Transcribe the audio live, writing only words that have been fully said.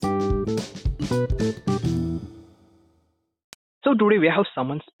So today we have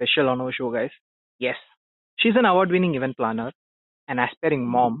someone special on our show, guys. Yes, she's an award-winning event planner, an aspiring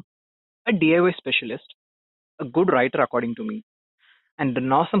mom, a DIY specialist, a good writer according to me, and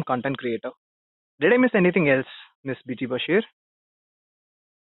an awesome content creator. Did I miss anything else, Miss BT Bashir?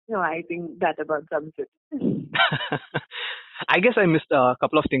 No, I think that about sums it. I guess I missed a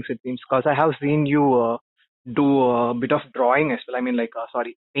couple of things it seems because I have seen you do a bit of drawing as well. I mean, like,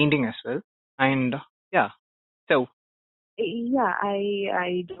 sorry, painting as well. And yeah, so Yeah,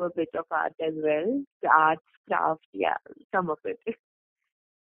 I do a bit of art as well. The arts, craft, yeah, some of it.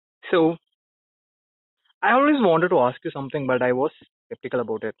 so I always wanted to ask you something, but I was skeptical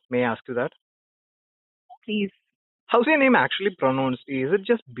about it. May I ask you that? Please. How's your name actually pronounced? Is it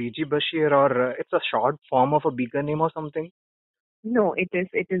just BG Bashir or it's a short form of a bigger name or something? No, it is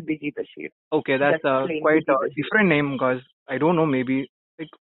Biji Bashir. Okay, that's Just plain quite Biji a Bashir. different name because I don't know. Maybe like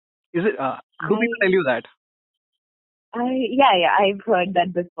is it? Do people I tell you that? yeah, I've heard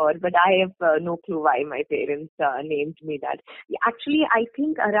that before, but I have no clue why my parents named me that. Yeah, actually, I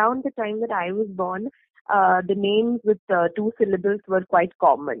think around the time that I was born, the names with two syllables were quite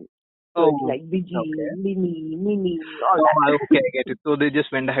common. So it's Oh, like Biji, okay. Mini, Mini, all Oh, that. okay, I get it. So they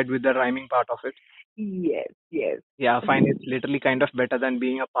just went ahead with the rhyming part of it. Yes, yes. Yeah, fine. It's literally kind of better than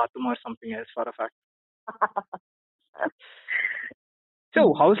being a Patum or something else for a fact.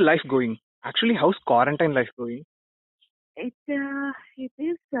 So, Hmm. how's life going? Actually, how's quarantine life going? It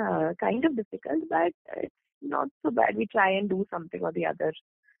is kind of difficult, but it's not so bad. We try and do something or the other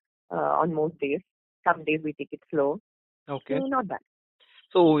on most days. Some days we take it slow, so Okay. not bad.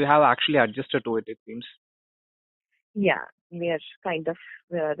 So you have actually adjusted to it, it seems. Yeah, we are kind of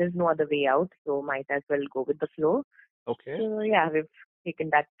there's no other way out, so might as well go with the flow. Okay. So yeah, we've taken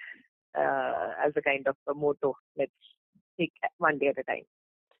that as a kind of a motto. Let's take one day at a time.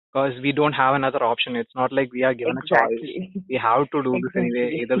 Because we don't have another option. It's not like we are given a choice. Exactly, We have to do this anyway.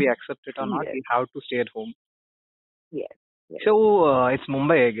 exactly. Either we accept it or not, Yes, we have to stay at home. yes, yes, So it's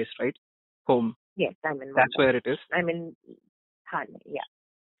Mumbai, I guess, right? Home. yes. I'm in That's Mumbai. where it is. I'm in Thane. Yeah.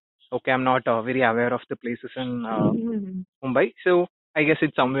 Okay, I'm not very aware of the places in Mhm. Mumbai. So I guess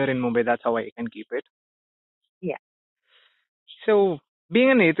it's somewhere in Mumbai. That's how I can keep it. Yeah. So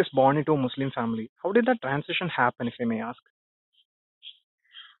being an atheist born into a Muslim family, how did that transition happen, if I may ask?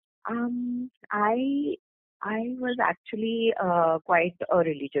 I was actually quite a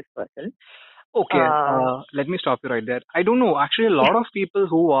religious person. Okay, Uh, let me stop you right there. I don't know. Actually, a yeah. lot of people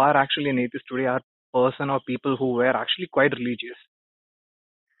who are actually an atheist today are person or people who were actually quite religious.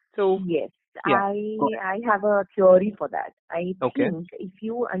 So Yes, yeah, go I have a theory for that. I ahead. Okay. think if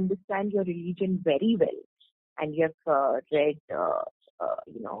you understand your religion very well and you have read,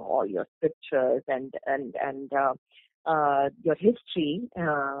 all your scriptures and your history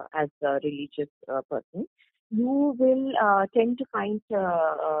as a religious person, you will tend to find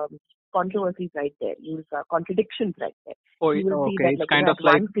controversies right there. You will contradictions right there. Oh, You will see okay. that, It's like, kind of at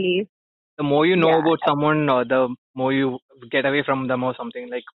like one place, the more you know yeah. about someone, the more you get away from them or something.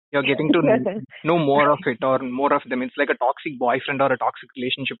 Like you're getting to know more of it or more of them. It's like a toxic boyfriend or a toxic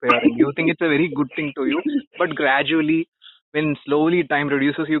relationship here, and you think it's a very good thing to you, but gradually, when slowly time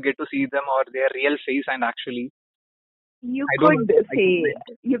reduces, you get to see them or their real face, and actually, You I don't know. could I can say blame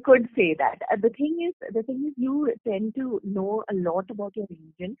it. you could say that. The thing is, you tend to know a lot about your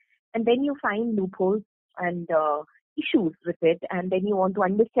religion, and then you find loopholes and issues with it, and then you want to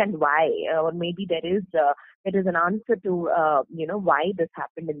understand why, or maybe there is an answer to why this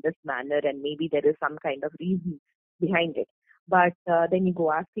happened in this manner, and maybe there is some kind of reason behind it. But then you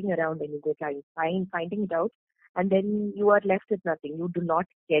go asking around, and you go trying finding it out, and then you are left with nothing. You do not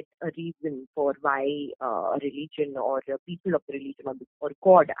get a reason for why a religion or people of the religion or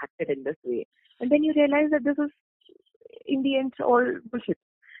God acted in this way. And then you realize that this is, in the end, all bullshit.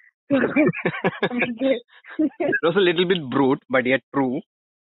 So, I guess, It was a little bit brute, but yet true.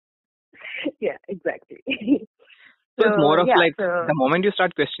 yeah, exactly. So it's So, more of yeah, like so, the moment you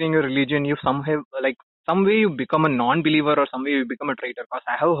start questioning your religion, you somehow like some way you become a non-believer or some way you become a traitor. Because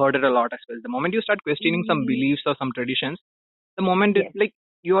I have heard it a lot as well. The moment you start questioning some mm, beliefs or some traditions, the moment it yes, like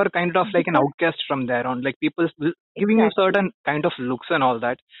you are kind of like an because, outcast from there on. Like people will giving you exactly, certain kind of looks and all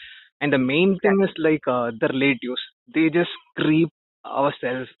that. And the main thing is exactly. like the relatives. They just creep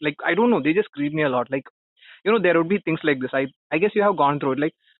ourselves. Like I don't know, they just creep me a lot. Like there would be things like this. I guess you have gone through it.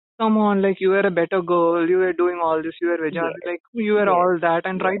 Like, come on, like you were a better girl, you were doing all this, you were Yes, Vijay, like you were yes, all that,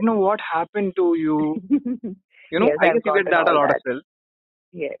 and right yes. now what happened to you? Yes, I guess I've you get gotten that a all lot as that. well.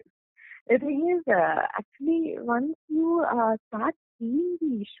 Yes. The thing is, actually, once you start seeing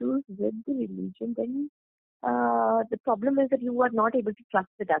the issues with the religion, then the problem is that you are not able to trust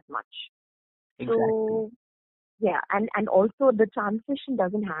it as much. Exactly. So yeah, and also the transition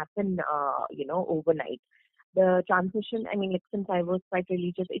doesn't happen, overnight. The transition, I mean, like since I was quite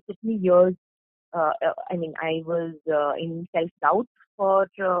religious, it took me years. I mean, I was in self-doubt for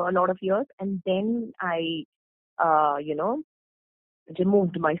a lot of years, and then I, uh, you know,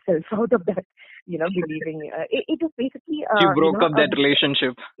 removed myself out of that, believing. It was basically, You broke up that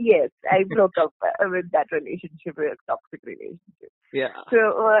relationship. yes, I broke up with that relationship, with a toxic relationship. Yeah.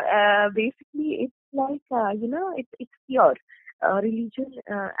 So basically, it's like it's pure religion.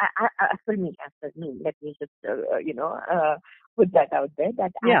 As for me, let me just put that out there.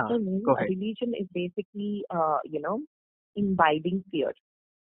 That as Yeah. for me, Go ahead. religion is basically imbibing fear.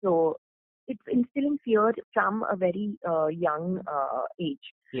 So it's instilling fear from a very young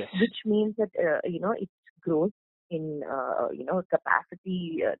age, Yes. which means that it grows in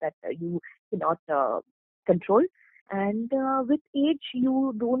capacity that you cannot control, and with age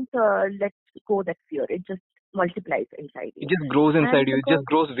you don't let go that fear. It just multiplies inside It you, just grows inside and you. It because just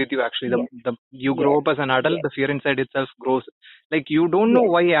grows with you. Actually, yes, the you grow yes, up as an adult, yes, the fear inside itself grows. Like you don't know yes.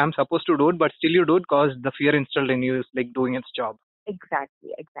 why I'm supposed to do it, but still you do it because the fear instilled in you is like doing its job.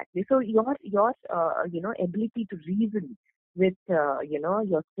 Exactly, exactly. So your ability to reason with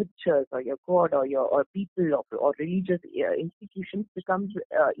your scriptures or your God or your or people or religious institutions becomes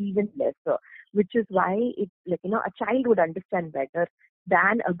even lesser, which is why it's like a child would understand better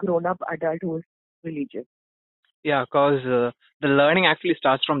than a grown up adult who is religious. Yeah, because the learning actually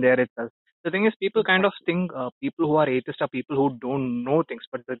starts from there itself. The thing is, people kind of Exactly. think people who are atheists are people who don't know things.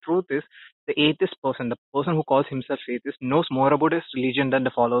 But the truth is, the atheist person, the person who calls himself atheist, knows more about his religion than the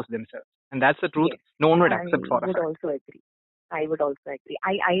followers themselves. And that's the truth Yes, no one would I accept for a would fact. also agree. I would also agree.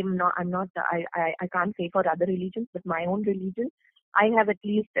 I can't say for other religions, but my own religion, I have at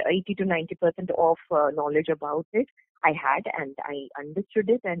least 80 to 90% of knowledge about it. I had, and I understood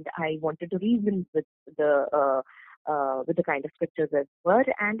it, and I wanted to reason with the kind of scriptures as were,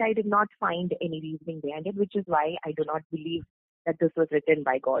 and I did not find any reasoning behind it, which is why I do not believe that this was written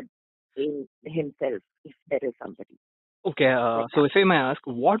by God in Himself, if there is somebody Okay, like so that. if I may ask,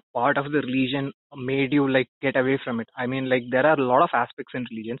 what part of the religion made you like get away from it? I mean, like there are a lot of aspects in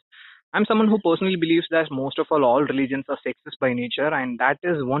religions. I'm someone who personally believes that most of all religions are sexist by nature, and that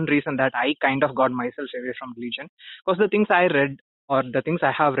is one reason that I kind of got myself away from religion. Because the things I read or the things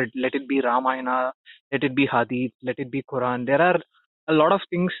I have read, let it be Ramayana, let it be Hadith, let it be Quran, there are a lot of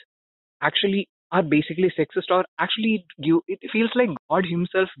things actually are basically sexist or actually you. It feels like God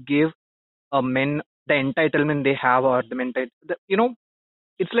Himself gave men the entitlement they have or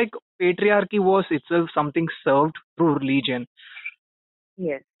it's like patriarchy was itself something served through religion.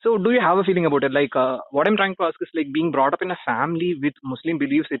 Yes, So do you have a feeling about it? Like what I'm trying to ask is like being brought up in a family with Muslim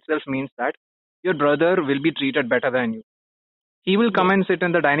beliefs itself means that your brother will be treated better than you. He will come yes. and sit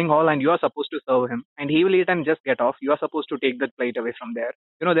in the dining hall and you are supposed to serve him and he will eat and just get off. You are supposed to take that plate away from there.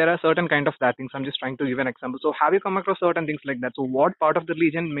 There are certain kind of that things. I'm just trying to give an example. So have you come across certain things like that? So what part of the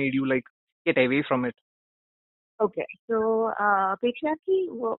religion made you like get away from it? Okay, so patriarchy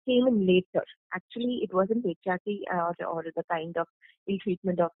came in later. Actually, it wasn't patriarchy or the kind of ill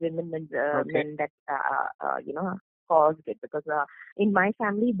treatment of women and Okay. men that caused it. Because in my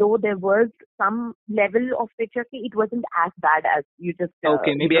family, though there was some level of patriarchy, it wasn't as bad as you just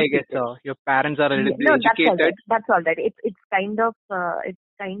Okay, maybe I guess stated. your parents are Yeah, relatively no, that's all educated. right. That's all right. It's kind of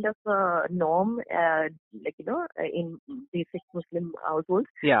a norm, like in basic Muslim households.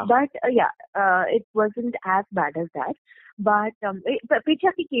 Yeah. But it wasn't as bad as that. But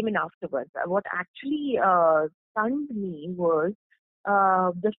patriarchy came in afterwards. What actually stunned me was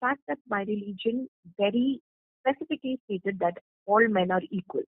the fact that my religion very specifically stated that all men are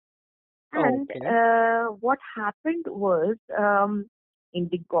equal. And Okay. what happened was, in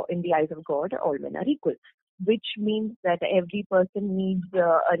the eyes of God, all men are equal, which means that every person needs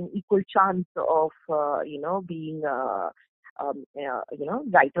an equal chance of, being,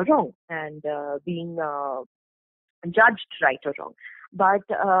 right or wrong, and being judged right or wrong. But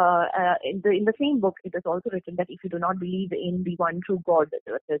in the same book, it is also written that if you do not believe in the one true God,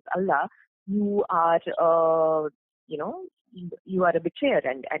 that is Allah, you are, you know, you are a betrayer,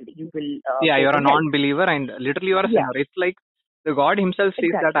 and you will Yeah, go you're to a hell. non-believer and literally you're a Yeah, sinner. It's like the God himself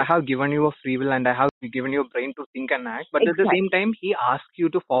says that I exactly, have given you a free will and I have given you a brain to think and act. But at the same exactly. time, he asks you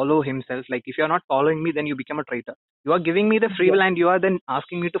to follow himself. Like if you're not following me, then you become a traitor. You are giving me the free will Yes, and you are then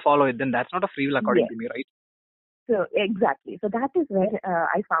asking me to follow it. Then that's not a free will according yes. to me, right? So exactly. So that is where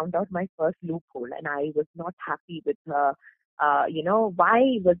I found out my first loophole, and I was not happy with, why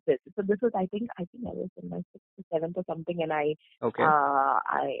was this? So this was, I think I was in my sixth or seventh or something, and Okay.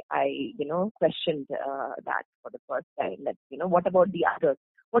 I questioned that for the first time. That what about the others?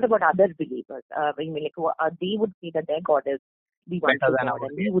 what about other believers? I mean, like, they would say that their God is the one Better true than God, ours.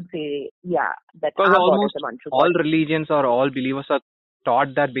 and we would say, yeah, that Because our God is almost the one true all God. religions or all believers are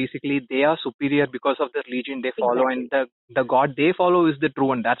taught that basically they are superior because of the religion they follow, and Exactly. the God they follow is the true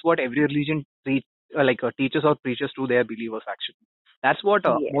one. That's what every religion teaches or preaches to their believers. Actually, that's what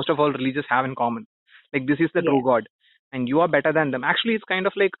Yes. most of all religions have in common. Like this is the true Yes. God, and you are better than them. Actually, it's kind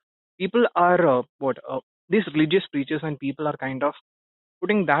of like people are these religious preachers and people are kind of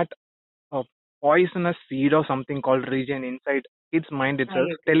putting that a poisonous seed or something called religion inside kids' mind I itself,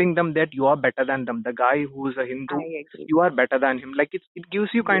 agree. telling them that you are better than them. The guy who is a Hindu, I agree. you are better than him. Like it gives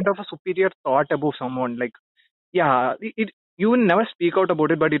you kind Yes. of a superior thought about someone. Like yeah, you will never speak out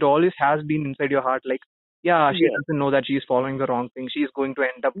about it, but it always has been inside your heart. Like yeah, she Yes. doesn't know that she is following the wrong thing. She is going to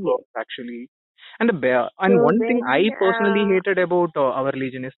end up Yes. actually. And the bear. And So one thing then, I personally hated about our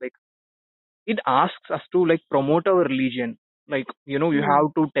religion is like it asks us to like promote our religion, like you hmm,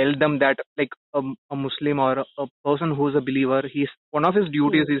 have to tell them that like a Muslim or a person who's a believer, he's one of his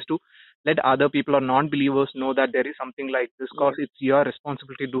duties hmm, is to let other people or non-believers know that there is something like this, because yes. it's your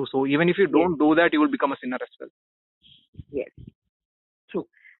responsibility to do so. Even if you Yes. don't do that, you will become a sinner as well. Yes. True.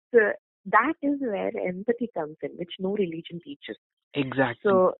 So that is where empathy comes in, which no religion teaches. Exactly.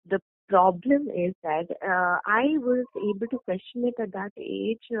 So the problem is that I was able to question it at that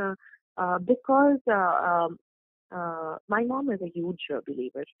age because my mom is a huge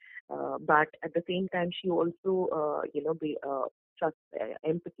believer, but at the same time, she also, trusts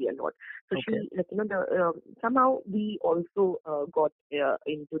empathy a lot. So Okay. she, like, somehow we also got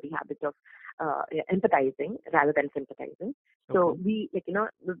into the habit of empathizing rather than sympathizing. Okay. So we,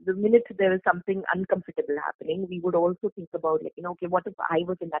 the minute there is something uncomfortable happening, we would also think about, okay, what if I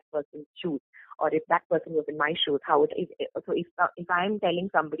was in that person's shoes, or if that person was in my shoes? How would so if I'm telling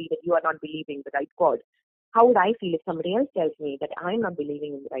somebody that you are not believing the right God, how would I feel if somebody else tells me that I'm not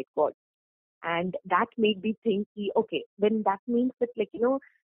believing in the right God? And that made me think, okay, then that means that,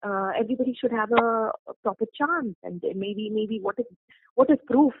 everybody should have a proper chance. And maybe what is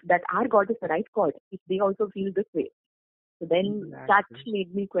proof that our God is the right God if they also feel this way? So then that Exactly.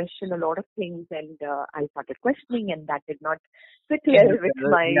 made me question a lot of things, and I started questioning, and that did not sit Yeah, well with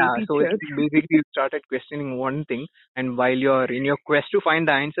my yeah. So it's teachers. basically you started questioning one thing, and while you're in your quest to find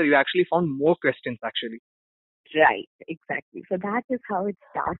the answer, you actually found more questions actually. Right, exactly. So that is how it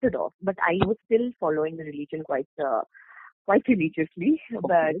started off. But I was still following the religion quite religiously.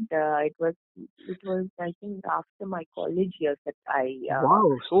 But Okay. it was I think after my college years that I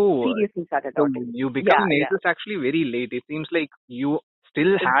Wow. So, seriously started so out in. you become Yeah, an yeah, atheist actually very late. It seems like you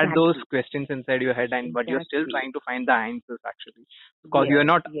still had those exactly, questions inside your head, and but you're still exactly. trying to find the answers actually, because you're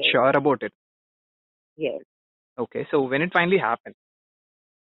Yes, not yes, sure about it. yes. Okay. So when it finally happened.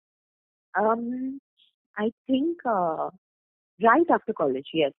 Um, I think right after college.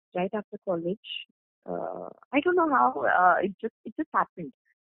 Yes, right after college. I don't know how. It just happened.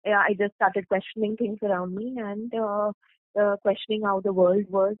 I just started questioning things around me, and questioning how the world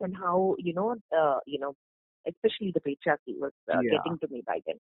was, and how, especially the patriarchy was Yeah. getting to me by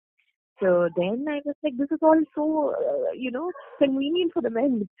then. So then I was like, this is all so convenient for the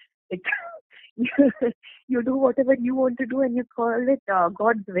men. Like, you do whatever you want to do, and you call it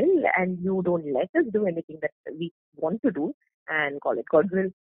God's will, and you don't let us do anything that we want to do and call it God's will.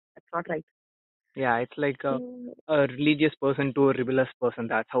 That's not right. Yeah. It's like So, a religious person to a rebellious person.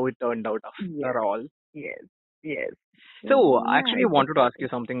 That's how it turned out yes, after all. yes, yes. So So then, yeah, actually, I I just wanted to ask you started.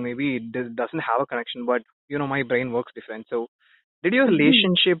 something. Maybe this doesn't have a connection, but my brain works different. So did your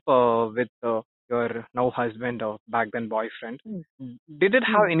relationship with your now husband or back then boyfriend, Hmm, did it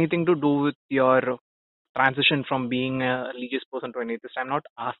have hmm, anything to do with your transition from being a religious person to an atheist? I'm not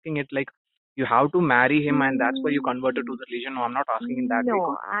asking it like you have to marry him and that's why you converted to hmm. the religion. No, I'm not asking in that way.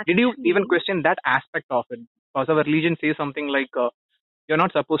 So No, did you even actually, question that aspect of it? Because our religion says something like you're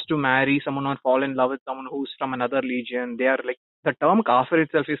not supposed to marry someone or fall in love with someone who's from another religion. They are like the term kafir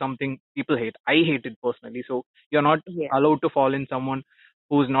itself is something people hate. I hate it personally. So you're not yes. allowed to fall in someone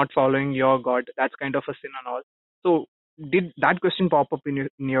who's not following your God. That's kind of a sin and all. So did that question pop up in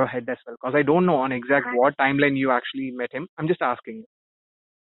your head as well? Because I don't know on exact what timeline you actually met him. I'm just asking.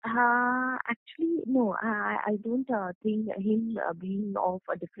 Actually, no, I don't think him being of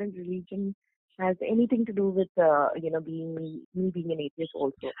a different religion has anything to do with, being me being an atheist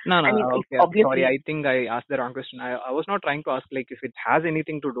also. No, no, I mean, if okay, okay, sorry. obviously, I think I asked the wrong question. I was not trying to ask like if it has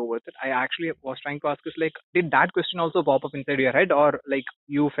anything to do with it. I actually was trying to ask is like, did that question also pop up inside your head, or like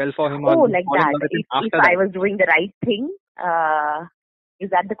you fell for him or oh, you like fall in that. love with him If after I that? was doing the right thing, is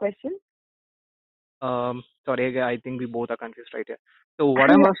that the question? Sorry, I think we both are confused right here. So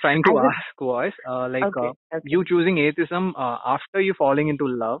what I was trying I to was ask was, okay. you choosing atheism after you falling into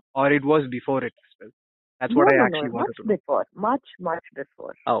love, or it was before it as well? That's what No, I no, no. actually Much wanted to know. before. Much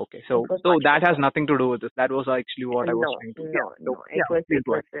before. Oh, okay. It So was so much that has before. nothing to do with this. That was actually what I was No, trying to. Yeah. no, So no. It yeah, was, please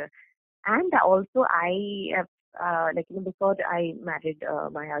go ahead. and also I, like, before I married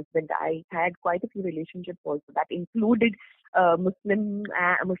my husband, I had quite a few relationships also that included Muslims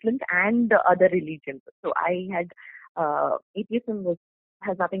and other religions. So I had, atheism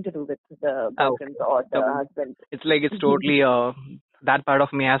has nothing to do with the Okay. boyfriends or the So husbands. it's like it's totally that part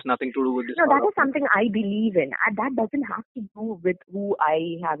of me has nothing to do with this No, part that of is me. something I believe in. And that doesn't have to do with who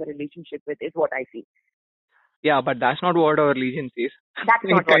I have a relationship with, is what I see. Yeah, but that's not what our religion says. That's It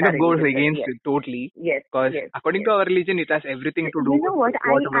not what kind our of goes religion says. against Yes, it totally. yes, Because yes, according yes. to our religion, it has everything to do You know what? with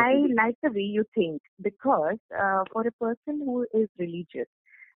whatever I we do. like the way you think, because for a person who is religious,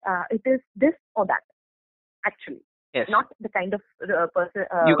 it is this or that, actually. Yes. Not the kind of person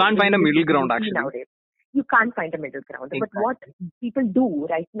You can't find a religious middle people ground you see actually. nowadays. You can't find a middle ground. But Exactly. what people do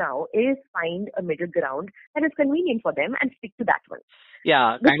right now is find a middle ground that is convenient for them and stick to that one.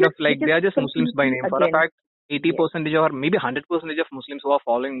 Yeah, Which kind of like is they are just Muslims by completely name. For a against. fact, 80 Yes. percentage or maybe 100% of Muslims who are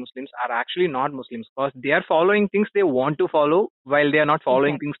following Muslims are actually not Muslims because they are following things they want to follow while they are not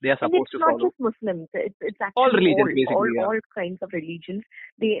following Exactly. things they are And supposed it's to not follow. just Muslims. It's All actually religions basically, yeah. all kinds of religions.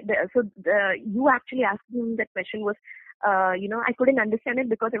 You actually asking that question was, I couldn't understand it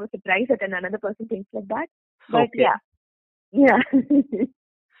because I was surprised that another person thinks like that. But Okay. yeah.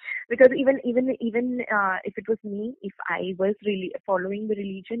 Because even if it was me, if I was really following the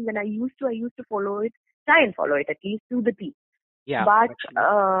religion, when I used to follow it, try and follow it at least to the T. Yeah, But actually.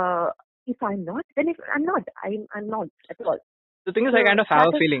 if I'm not, then if I'm not, I'm not at all. The thing is, I So kind of have that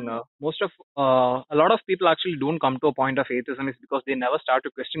a is feeling a lot of people actually don't come to a point of atheism is because they never start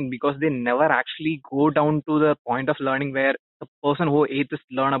to question because they never actually go down to the point of learning where the person who atheists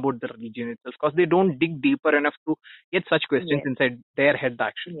learn about the religion itself because they don't dig deeper enough to get such questions yes, inside their head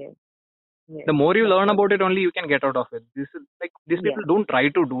actually. yes, yes. The more you That's learn what. about it, only you can get out of it. This is like these Yeah. people don't try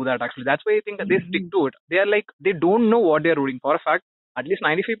to do that actually. That's why I think that they stick to it. They are like they don't know what they're reading. For a fact, at least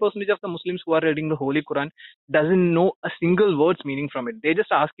 95% of the Muslims who are reading the Holy Quran doesn't know a single word's meaning from it. They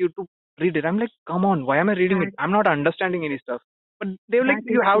just ask you to read it. I'm like, come on, why am I reading it? That I'm not understanding any stuff. But they're like, that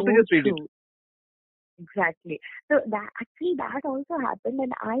is you have to so just read it. true. Exactly. So that also happened,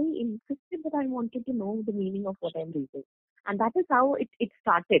 and I insisted that I wanted to know the meaning of what I'm reading, and that is how it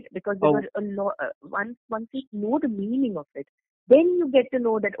started. Because there Oh, were a lot. Once you know the meaning of it, then you get to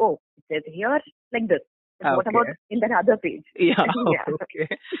know that, oh, it says here like this. But what okay. about in that other page? Yeah, Yeah. okay.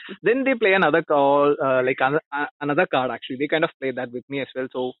 Then they play another call, another card actually. They kind of play that with me as well.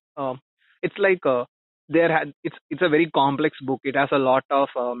 So it's like it's a very complex book. It has a lot of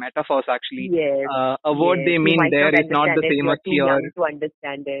metaphors actually. Yes. A word Yes. they You mean might there not is not understand the it. same as You're too here. young to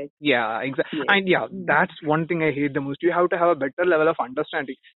understand it. Yeah, exactly. Yes. And yeah, that's one thing I hate the most. You have to have a better level of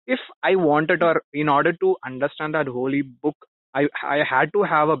understanding. If I wanted or in order to understand that holy book, I had to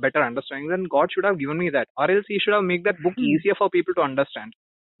have a better understanding. Then God should have given me that, or else He should have made that book easier for people to understand.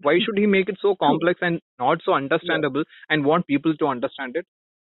 Why should He make it so True. complex and not so Yes. understandable and want people to understand it?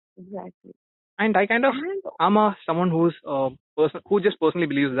 Exactly. And I kind of And am a someone who's person who just personally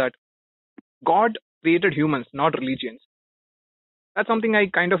believes that God created humans, not religions. That's something I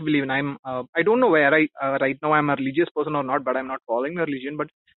kind of believe in. I don't know where I right now I'm a religious person or not, but I'm not following a religion. But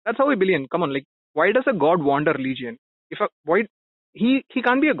that's how I believe in. Come on, like why does a god want a religion? Why he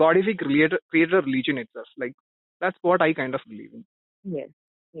can't be a god if he created a religion itself. Like that's what I kind of believe in. yes,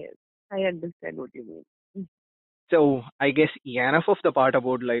 yes, I understand what you mean. So I guess enough of the part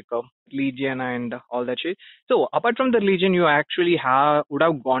about like religion and all that shit. So apart from the religion, you actually would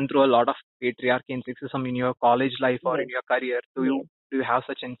have gone through a lot of patriarchy and sexism in your college life or in Yes, your career. yes. Do you have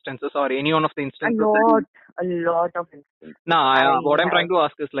such instances or any one of the A instances that lot, you? a lot of instances. Nah, I what I'm have. trying to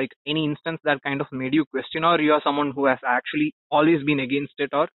ask is like any instance that kind of made you question, or you are someone who has actually always been against it,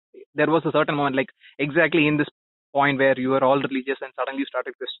 or there was a certain moment, like exactly in this point where you were all religious and suddenly you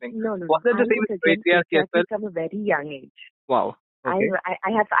started questioning. No, no, Was no. that I the same was with against patriarchy as well? patriarchy from a very young age. Wow. Okay.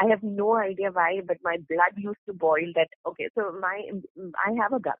 I have no idea why, but my blood used to boil. That okay. So I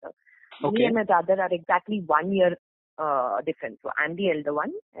have a brother. Me Okay. and my brother are exactly 1 year difference. So I'm the elder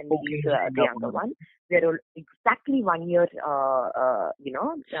one, and he's Okay. the younger one. We're all exactly 1 year,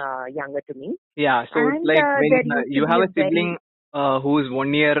 younger to me. Yeah. So it's And like when there used to you be have a a very sibling who is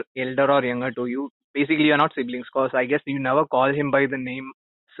 1 year elder or younger to you. Basically, you're not siblings, because I guess you never call him by the name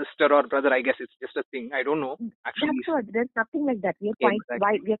sister or brother. I guess it's just a thing. I don't know. That's Actually, what. There's nothing like that.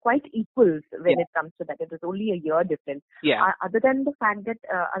 exactly. We are quite equals when Yeah. it comes to that. It is only a year difference. Yeah. Other than the fact that,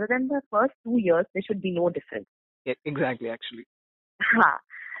 other than the first 2 years, there should be no difference. Yeah. Exactly. Actually. Ha.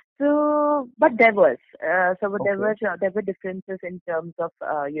 So, but there was, Okay. there were differences in terms of,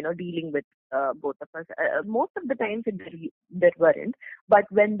 dealing with both of us. Most of the times there weren't, but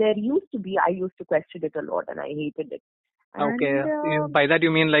when there used to be, I used to question it a lot, and I hated it. Okay. And By that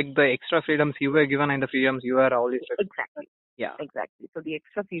you mean like the extra freedoms you were given and the freedoms you were always restricted. exactly, Yeah. exactly. So the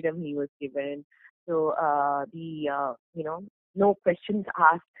extra freedom he was given. So the no questions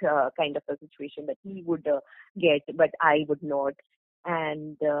asked kind of a situation that he would get, but I would not.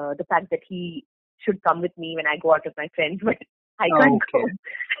 And the fact that he should come with me when I go out with my friends, but I can't Okay. go.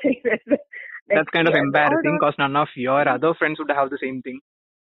 Like, That's kind of yeah, all embarrassing those. because none of your other friends would have the same thing.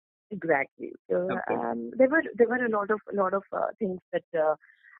 Exactly. So Okay. there were a lot of things that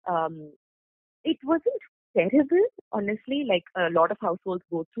um, it wasn't terrible, honestly, like a lot of households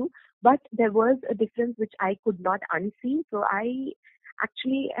go through, but there was a difference which I could not unsee. So I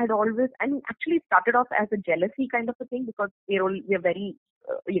actually had always, and actually started off as a jealousy kind of a thing because we're very,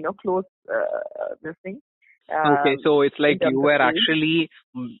 close, this thing, Okay, so it's in like you terms of were age. actually,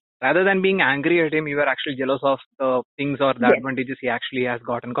 rather than being angry at him, you were actually jealous of the things or the Yes, advantages he actually has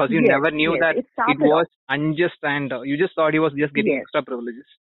gotten because you yes, never knew yes. that It it started was off. unjust and you just thought he was just getting Yes. extra privileges.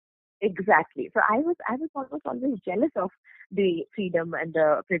 Exactly. So I was always jealous of the freedom and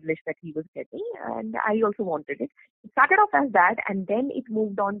the privilege that he was getting, and I also wanted it. It started off as that, and then it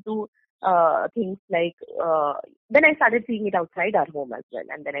moved on to things like, then I started seeing it outside our home as well,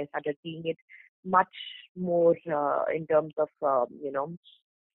 and then I started seeing it much more in terms of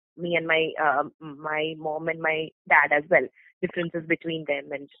me and my mom and my dad as well, differences between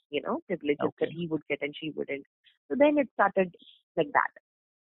them, and privileges that Okay. he would get and she wouldn't. So then it started like that.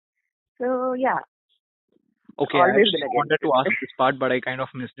 So yeah, Okay, I always been actually against wanted to it. ask this part, but I kind of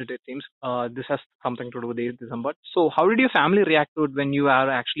missed it, it seems. This has something to do with the December. So, how did your family react to it when you are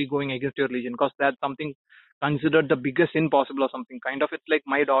actually going against your religion? Because that's something considered the biggest sin possible or something. Kind of, it's like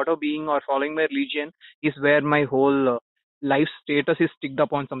my daughter being or following my religion is where my whole life status is sticked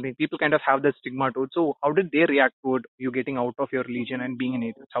upon something. People kind of have that stigma to it. So, how did they react to it, you getting out of your religion and being an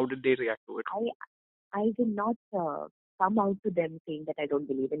atheist? How did they react to it? I I will not come out to them saying that I don't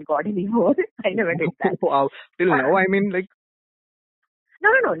believe in God anymore. I never did that. Wow. Till now, Uh, I mean, like, no,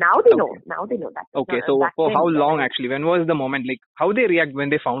 no, no. Now they know. okay. Now they know that. Okay, so Back for how then, long actually? When was the moment? Like, how they react when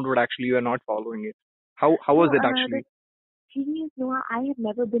they found out actually you are not following it? How was so it the actually? thing is, Noah, I have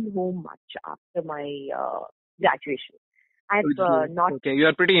never been home much after my graduation. So I've it's like, not. okay, you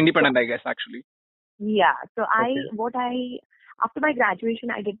are pretty So independent, I guess, actually. yeah. So Okay. after my graduation,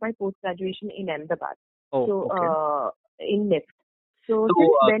 I did my post graduation in Ahmedabad. Oh, So okay. in NIFT. So So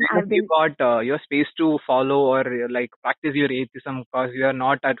since then, kind of I've you been. got your space to follow or like practice your atheism because you are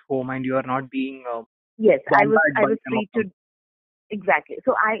not at home and you are not being Yes, bombarded I by was them or free to. something. Exactly.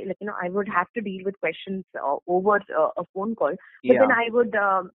 So I would have to deal with questions over a phone call, but then Yeah. I would.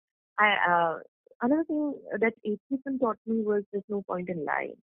 I Another thing that atheism taught me was there's no point in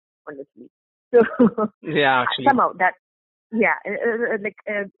lying, honestly. So Yeah, actually. somehow that, yeah,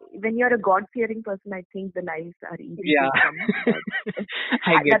 when you're a God-fearing person, I think the lies are easy Yeah. to come. But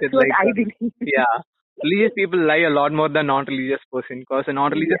I get that's it. what Like, I believe. yeah. Religious people lie a lot more than non-religious person because a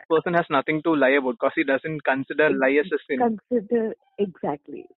non-religious Yeah. person has nothing to lie about because he doesn't consider ex- lie as a sin. Consider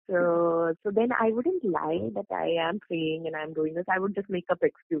exactly. So then I wouldn't lie that I am praying and I'm doing this. I would just make up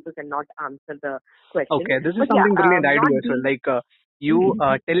excuses and not answer the question. Okay, this is But yeah, something brilliant I do not as well. being. Like you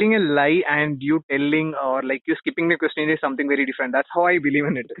telling a lie and you telling or like you skipping the question is something very different. That's how I believe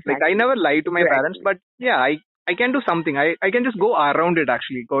in it. Like I Exactly, never lie to my parents, exactly. but yeah, I can do something. I can just go around it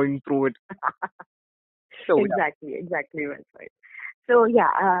actually, going through it. So yeah. Exactly, that's right. So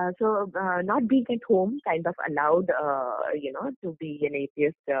yeah, not being at home kind of allowed, to be an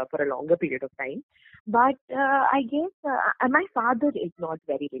atheist for a longer period of time. But I guess my father is not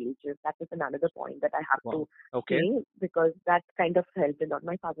very religious. That is another point that I have Wow. to Okay. say because that kind of helped a lot.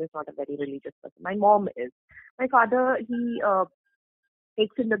 My father is not a very religious person. My mom is. My father, he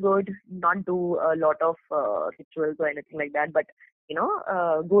takes in the good, not do a lot of rituals or anything like that, but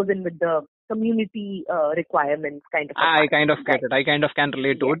goes in with the community requirements kind of a I kind of guy. get it. I kind of can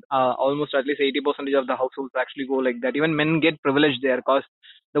relate to Yes, it. Almost at least 80% of the households actually go like that. Even men get privileged there because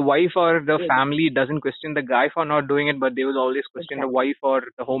the wife or the ex- family doesn't question the guy for not doing it, but they will always question the exactly, wife or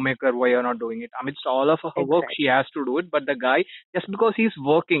the homemaker why you're not doing it. Amidst all of her work, she exactly. has to do it, but the guy, just because he's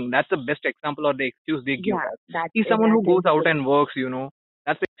working, that's the best example or the excuse they give Yeah, us. He's someone that who goes is out the and works.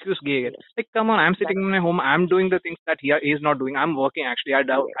 That's the excuse gay get. Yes. Like, come on, I'm That, sitting in my home. I'm doing the things that he is not doing. I'm working actually.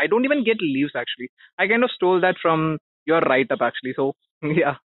 yes. I don't even get leaves actually. I kind of stole that from your write up actually. So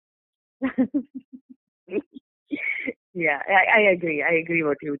yeah. Yeah, I agree. I agree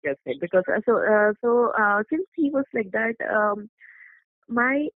what you just said because since he was like that,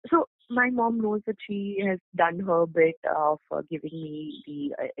 my mom knows that she has done her bit of giving me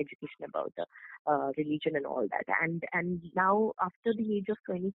the education about the religion and all that, and now after the age of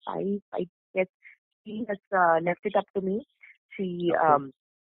 25, I guess she has left it up to me. She Okay. um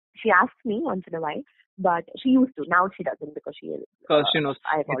she asks me once in a while, but she used to. Now she doesn't because she is. Because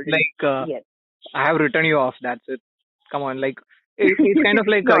I've it's already like yes. I have written you off. That's it. Come on, like it's kind of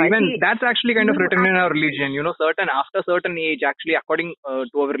like No, even that's actually kind of you written in our religion. Certain after certain age, actually, according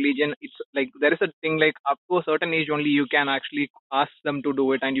to our religion, it's like there is a thing like up to a certain age only you can actually ask them to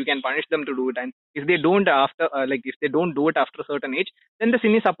do it, and you can punish them to do it. And if they don't after like if they don't do it after a certain age, then the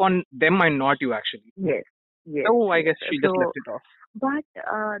sin is upon them and not you actually. yes, yes, So I yes. guess she just left So, it off. but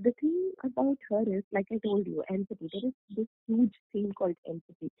the thing about her is, like I told you, empathy. There is this huge thing called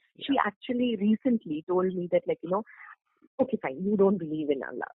empathy. Yeah. She actually recently told me that, like, okay, fine, you don't believe in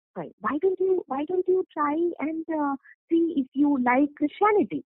Allah. Fine. Why don't you try and see if you like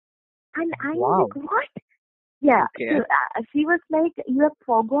Christianity? And I'm Wow. like, what? Yeah. So Okay. she was like, you have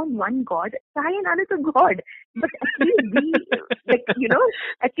forgone one God, try another God. But at least be like,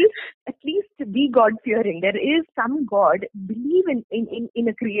 at least be God fearing. There is some God. Believe in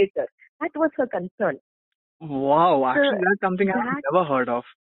a creator. That was her concern. Wow. So Actually, that's something I've that never heard of.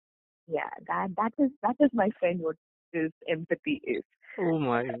 yeah, that is my friend what this empathy is. Oh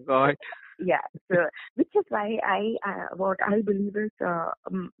my God. Yeah, so which is why what I believe is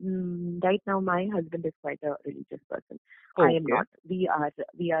right now my husband is quite a religious person. I am Okay. not. We are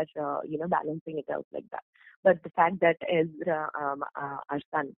balancing it out like that. But the fact that Ezra, our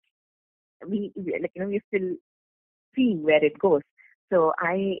son, we're still seeing where it goes. So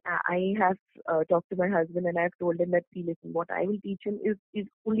I have talked to my husband and I've told him that, see, listen, what I will teach him is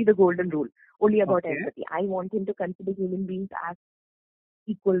only the golden rule, only about Okay. empathy. I want him to consider human beings as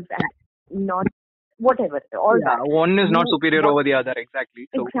equals and not whatever, all Yeah, that. one is not You superior what over the other, exactly.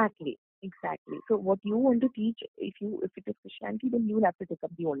 So, exactly. So what you want to teach, if it is Christianity, then you will have to take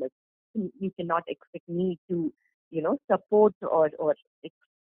up the onus. You cannot expect me to, support or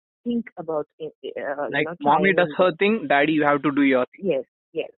think about like, mommy does trying. her thing, daddy, you have to do your thing. Yes,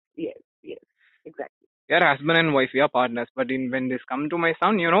 yes, yes, yes, exactly. We are husband and wife, we are partners. But when this come to my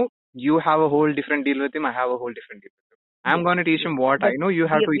son, you have a whole different deal with him, I have a whole different deal with him. I'm Yes, going to teach yes. him what I But know, you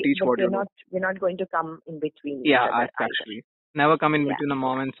have to teach what we're you know. not going to come in between each Yeah, other that's either. actually. Never come in Yeah, between the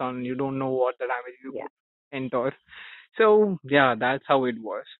mom and son. You don't know what the damage you yeah, could endure. So, yeah, that's how it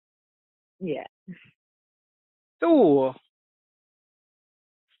was. yeah. So,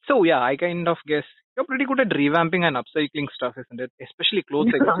 yeah, I kind of guess you're pretty good at revamping and upcycling stuff, isn't it? Especially clothes,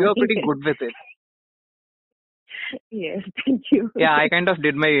 I guess. You're pretty good with it. Yes, thank you. Yeah, I kind of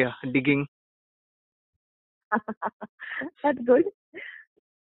did my digging. That's good.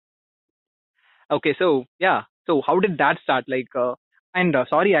 Okay, so yeah, so how did that start? Like, and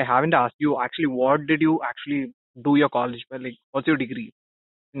sorry, I haven't asked you actually. What did you actually do your college? Well, like, what's your degree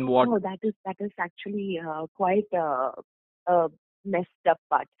in what? Oh, that is actually quite a messed up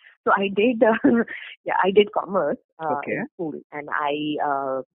part. So I did, yeah, I did commerce Okay, in school, and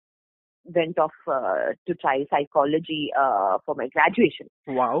I went off to try psychology for my graduation.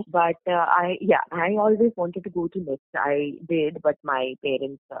 wow. But I always wanted to go to NIST. I did, but my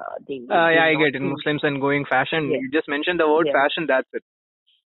parents they Yeah, did I not get it. think. Muslims and going fashion. Yes, You just mentioned the word yes. fashion. That's it.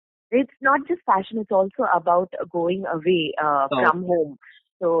 It's not just fashion; it's also about going away Oh, from home.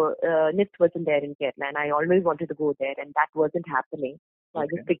 So NIST wasn't there in Kerala, and I always wanted to go there, and that wasn't happening. So I okay,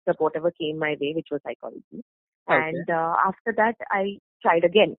 just picked up whatever came my way, which was psychology. okay, And after that, I tried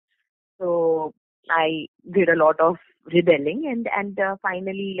again. So I did a lot of rebelling, and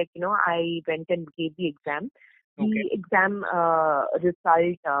finally, I went and gave the exam. okay, The exam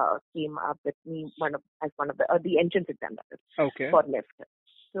result came up with me as one of the entrance exam, that is okay. for NIFT.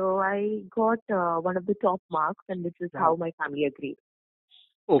 So I got one of the top marks, and this is Wow. how my family agreed.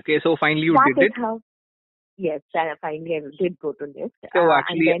 Okay, so finally you That did is it. how, yes, finally I did go to NIFT. So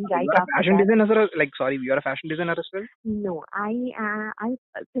And actually, then right you're a after fashion that, designer. Like, sorry, you're a fashion designer as well. no, I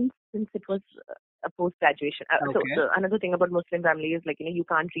since it was a post graduation. So Okay. the another thing about Muslim family is, you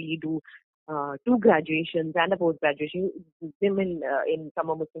can't really do two graduations and a post graduation. Women in some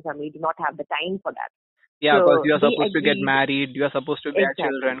of Muslim family do not have the time for that. Yeah, because So you are they supposed to get agreed married, you are supposed to get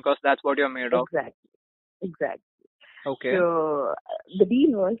children, exactly, because that's what you're made of. exactly, exactly. Okay. So the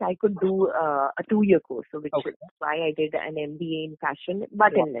deal was I could do a 2-year course, so which Okay. is why I did an MBA in fashion,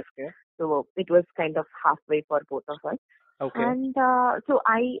 but Wow. in lift. Okay. So it was kind of halfway for both of us. Okay. And so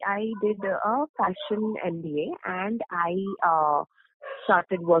I did a fashion MBA, and I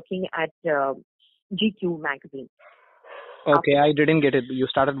started working at GQ magazine. Okay. I didn't get it. You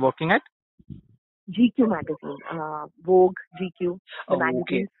started working at? GQ magazine, Vogue, GQ, the Oh, okay.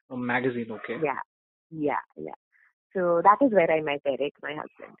 magazines. A magazine. Okay. Yeah. So that is where I met Eric, my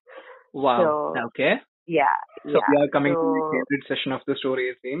husband. Wow. So Okay. yeah. So we are coming to my So favorite session of the story,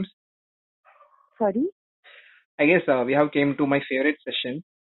 it seems. sorry. I guess we have came to my favorite session.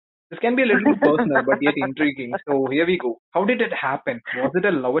 This can be a little bit personal, but yet intriguing. So here we go. How did it happen? Was it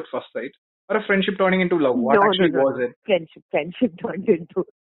a love at first sight or a friendship turning into love? What No. actually was it? Friendship turned into.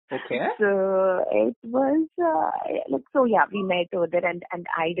 Okay. So it was yeah, we met over there, and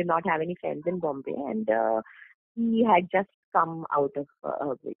I did not have any friends in Bombay, and he had just come out of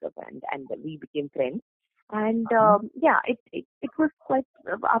a breakup, and we became friends. And yeah, it was quite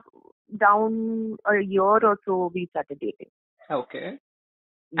up, down a year or so we started dating. Okay.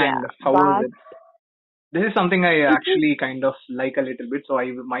 Yeah, And how was but it? This is something I it was actually kind of like a little bit, so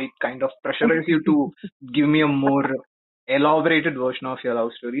I might kind of pressurize you to give me a more elaborated version of your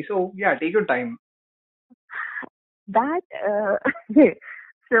love story. So yeah, take your time. that.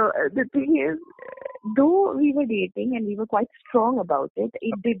 So the thing is, though we were dating and we were quite strong about it,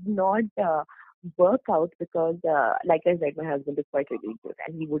 it did not work out because, like I said, my husband is quite religious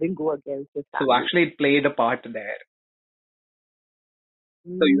and he wouldn't go against his So family. actually it played a part there.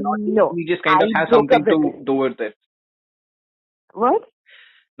 So No, you just kind of I have broke something up with to him. do with it. What?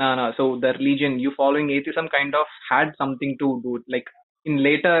 No. So the religion, you following atheism kind of had something to do with, like in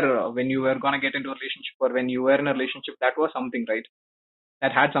later when you were gonna get into a relationship or when you were in a relationship, that was something, right?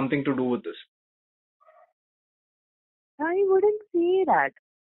 That had something to do with this. I wouldn't say that.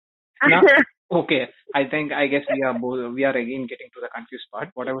 Now, okay. I guess we are again getting to the confused part.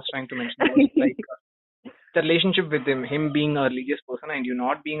 What I was trying to mention was like the relationship with him being a religious person and you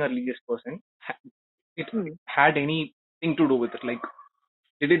not being a religious person, it had anything to do with it? Like,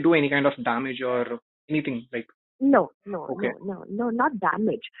 did it do any kind of damage or anything? Like, No, okay, not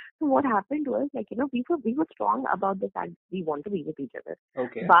damage. So what happened was, like, we were strong about the fact we want to be with each other,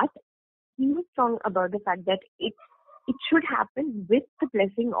 okay, but he was strong about the fact that it should happen with the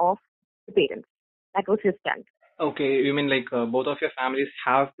blessing of the parents. That was his stand. okay. You mean like both of your families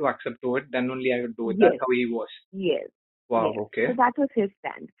have to accept to it, then only I would do it. Yes, That's how he was. yes, Wow. yes. Okay. So that was his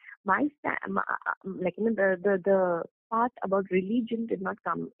stand. My stand, like, the part about religion did not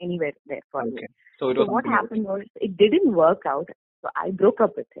come anywhere there for me. Okay. So it So was what something else. happened was it didn't work out. So I broke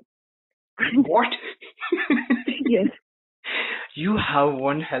up with him. And What? yes, You have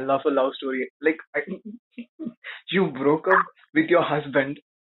one hell of a love story. Like, you broke up with your husband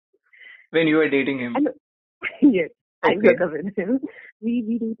when you were dating him. and yes, I Okay. broke up with him. We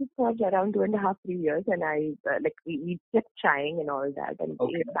dated for around 2.5, 3 years, and I we kept trying and all that, and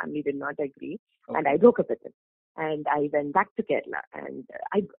Okay. his family did not agree, Okay. and I broke up with him, and I went back to Kerala, and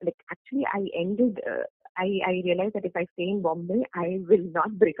I ended. I realized that if I stay in Bombay, I will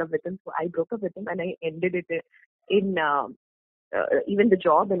not break up with him, so I broke up with him, and I ended it in even the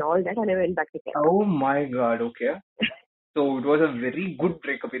job and all that, and I went back to Kerala. Oh my God. Okay. So it was a very good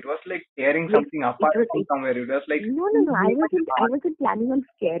breakup. It was like tearing Yes, something apart from somewhere. It was like, no. you I broke up your heart. wasn't planning on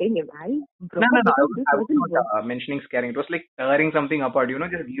scaring him. I No, broke no, up no. because this I was wasn't not work. mentioning scaring. It was like tearing something apart.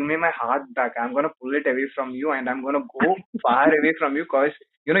 Just give me my heart back. I'm gonna pull it away from you, and I'm gonna go far away from you. Cause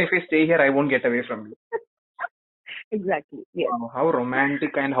if I stay here, I won't get away from you. Exactly. Yes. Wow, how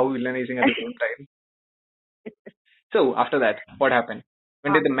romantic and how villainizing at the same time. So after that, what happened?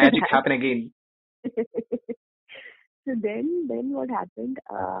 When did the After magic happen again? that, so then what happened?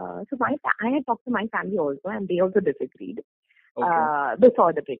 So I had talked to my family also, and they also disagreed Okay.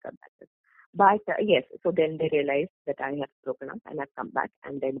 before the breakup. That is. But yes, so then they realized that I have broken up and I've come back,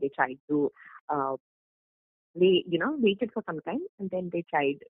 and then they tried to they waited for some time, and then they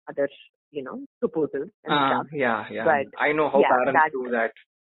tried other proposals and stuff. Yeah. But I know how yeah, parents do that.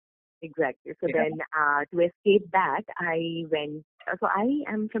 exactly. So Yeah. then to escape that, I went. So I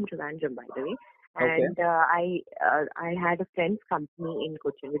am from Trivandrum, by the way, Okay. and I had a friend's company in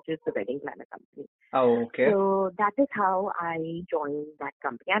Cochin, which is the wedding planner company. Oh, okay. So that is how I joined that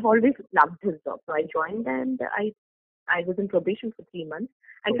company. I've always loved his job, so I joined, and I was in probation for 3 months.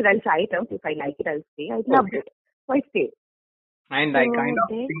 I said I'll try it out. If I like it, I'll stay. I loved it, so I stayed. And So I kind of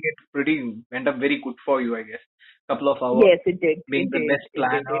then, think it went up very good for you, I guess. Couple of hours yes, it did. being the best It did.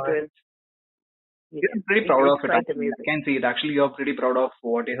 planner. It was. Yes, You're pretty proud it's of it, quite actually. I amazing. can see it. Actually, you're pretty proud of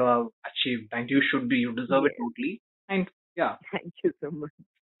what you have achieved, and you should be. You deserve it Yes. totally. And yeah, Thank you so much.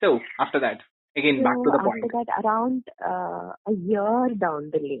 so after that, again back to So the after point. that, around a year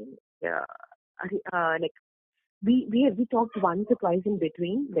down the lane, like we talked once or twice in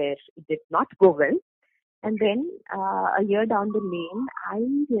between where it did not go well, and then a year down the lane, I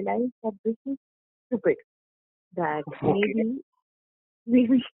realized that this is stupid. That Okay.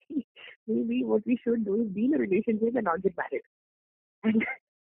 maybe maybe what we should do is be in a relationship and not get married. And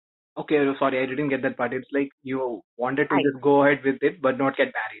Okay, sorry, I didn't get that part. It's like you wanted to I just go ahead with it, but not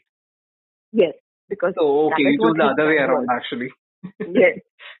get married. yes, because So, that okay, is you what chose the his other way stand around was. actually. Yes.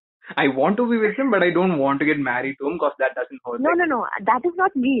 I want to be with him, but I don't want to get married to him because that doesn't hurt No, like. no, no. That is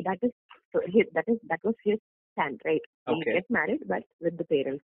not me. That was his stand, right? He'll Okay, get married, but with the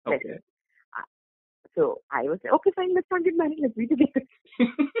parents' okay. blessing. Uh, So I was like, okay, fine, let's not get married. Let's be together.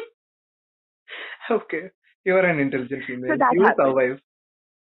 Okay, you're an intelligent So female. that You will happened. survive.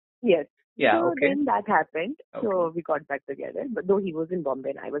 Yes. Yeah, So okay, then that happened. okay. So we got back together. But though he was in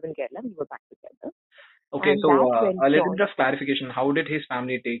Bombay and I was in Kerala, we were back together. Okay, And so that went a little bit on. of clarification. How did his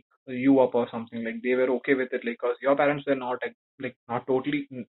family take you up or something? Like they were okay with it, like because your parents were not like not totally.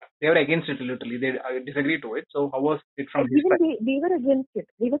 They were against it literally. They disagreed to it. So how was it from his Even side? they were against it.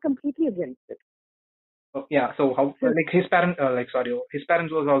 They were completely against it. Yeah. So how So like his parents like sorry, his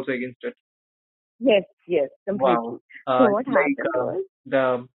parents was also against it. yes, Wow. completely. So what Like happened was,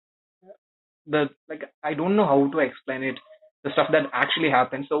 the like I don't know how to explain it. The stuff that actually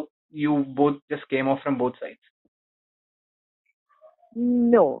happened. So you both just came off from both sides.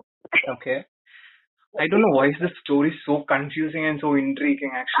 no. Okay. I don't know why is this story so confusing and so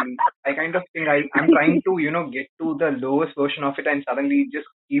intriguing actually. I kind of think I'm trying to, get to the lowest version of it and suddenly it just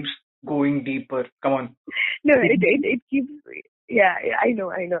keeps going deeper. Come on. No, Dig it keeps. Yeah, I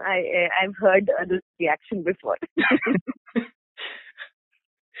know. I've heard this reaction before. deep.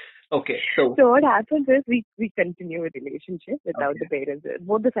 Okay, so So what happens is we continue a relationship without the okay, parents.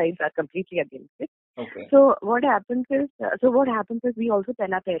 Both the sides are completely against it. okay, So what happens is we also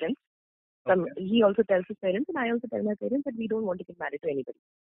tell our parents. okay. He also tells his parents, and I also tell my parents that we don't want to get married to anybody.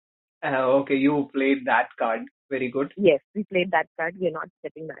 Okay, you played that card. Very good. Yes, we played that card. We are not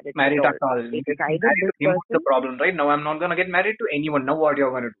getting married at Married all. at all. It is Getting either married this to him was the person. problem, right? Now I'm not gonna get married to anyone. Now what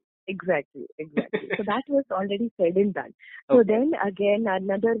you're gonna Exactly. do? So that was already said and done. So Okay, then again,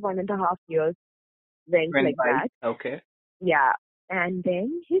 another 1.5 years went went like by. that. Okay. Yeah. And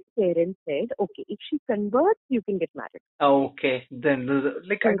then his parents said, okay, if she converts, you can get married. Okay, then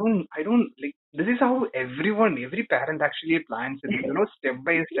like So, I don't like this is how every parent actually plans it, step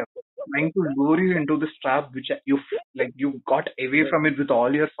by step, trying to lure you into this trap which you got away from it with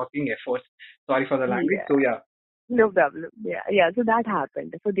all your fucking efforts. Sorry for the language. yeah, So yeah, no problem. Yeah. So that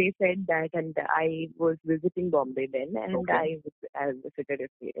happened. So they said that, and I was visiting Bombay then, and okay, I visited his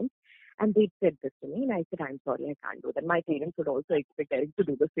parents, and they said this to me, and I said, I'm sorry, I can't do that. My parents would also expect Eric to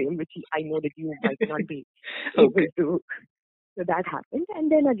do the same, which I know that you might not be able okay, to. So that happened,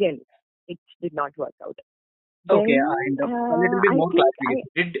 and then again, it did not work out. okay, Then and a little bit I more think I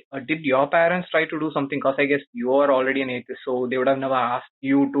clarification. Did your parents try to do something? Because I guess you are already an atheist, so they would have never asked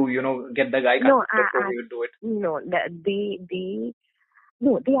you to get the guy no, converted so you would do it. no, they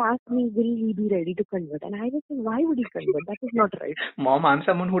no, they asked me, will he be ready to convert? And I was like, why would he convert? That is not right. Mom, I'm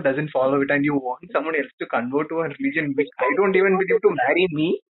someone who doesn't follow it, and you want someone else to convert to a religion which I don't even believe to marry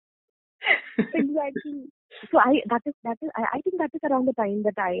me. Exactly. So I think that is around the time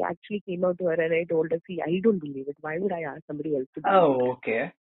that I actually came out to her and I told her, see, I don't believe it. Why would I ask somebody else to believe it? Oh,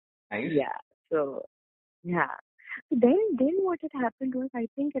 okay. Nice. Yeah. So yeah. So then what had happened was, I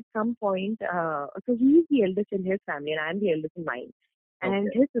think at some point, so he's the eldest in his family and I'm the eldest in mine. And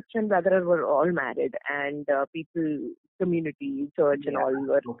Okay. his sister and brother were all married, and people, community, church, and Yeah. all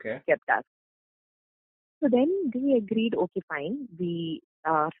were Okay. kept us. So then they agreed, okay, fine, we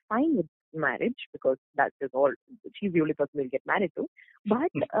are fine with marriage because that is all, she's the only person we'll get married to.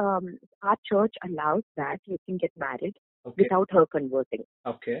 But our church allows that you can get married Okay. without her converting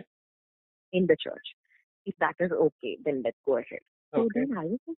Okay. in the church. If that is okay, then let's go ahead. So Okay. then I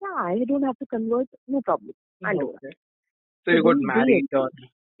was like, yeah, I don't have to convert, no problem. I'll do that. Okay. So So you got then they married agreed.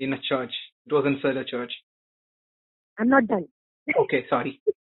 in a church. It was inside a church. I'm not done. Okay. Sorry.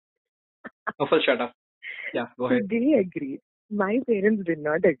 Awful. Shut up. Yeah. Go So ahead. they agreed. My parents did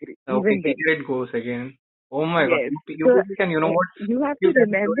not agree, Okay. even then. Here it goes again. Oh my God. Yes. You So people can, you know what? you have You to can show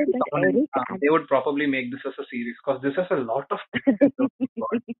remember it to that someone else. Eric They would probably make this as a series because this has a lot of potential.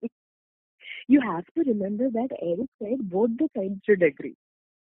 you have to remember that Eric said both the sides should agree.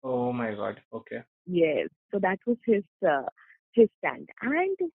 Oh my God. Okay. Yes. So that was his stand.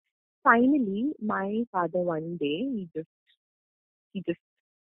 And finally, my father one day he just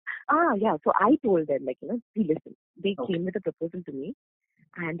yeah. So I told them, like, see, listen, They Okay. came with a proposal to me,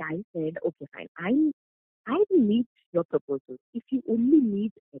 and I said, okay, fine. I will meet your proposal if you only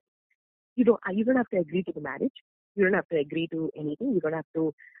meet it. You don't have to agree to the marriage. You don't have to agree to anything. You don't have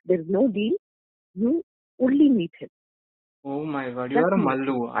to. There's no deal. You only meet him. Oh my God, you Just are a meet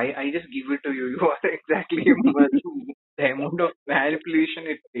Mallu. I just give it to you. You are exactly a Mallu. The amount of manipulation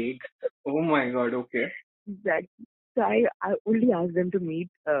it takes. Oh my God, okay. that. So I only asked them to meet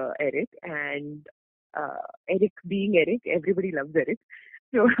Eric, and Eric being Eric, everybody loves Eric.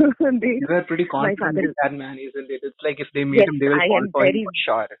 So they, You are pretty my confident with father, that man, isn't it? It's like if they meet yes, him, they will fall for him for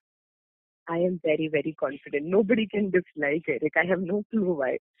sure. I am very, very confident. Nobody can dislike Eric. I have no clue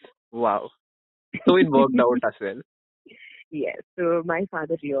why. Wow. So it worked out as well. Yes. So my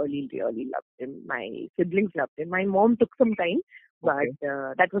father really, really loved him. My siblings loved him. My mom took some time, but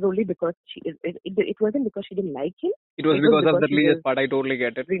Okay. that was only because it wasn't because she didn't like him. It was It was because of because the she religious was part. I totally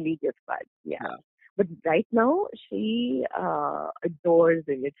get it. religious part. Yeah. Yeah. But right now she adores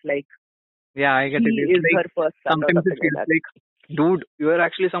him. It's like Yeah, I get it. he It's is like her first son or sometimes it something like feels that. like, dude, you are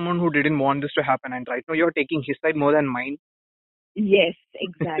actually someone who didn't want this to happen, and right now you're taking his side more than mine. Yes,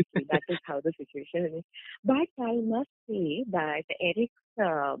 exactly. That is how the situation is. But I must say that Eric's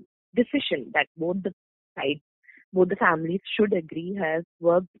decision that sides, both the families should agree has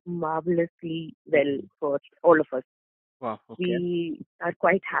worked marvelously well for all of us. Wow, okay. We are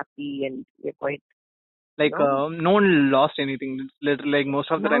quite happy and we're quite, Like, no one lost anything. It's literally like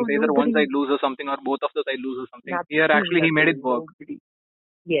most of the now times either one side nobody, loses something or both of the side loses something. Here, nothing, actually, he made it nothing, work. nobody.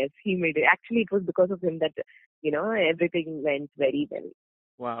 Yes, he made it. Actually, it was because of him that, everything went very well.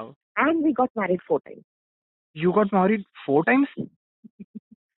 Wow. And we got married 4 times. You got married 4 times?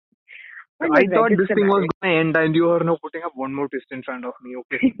 One I was thought this register thing was marriage. gonna end and you are now putting up one more twist in front of me.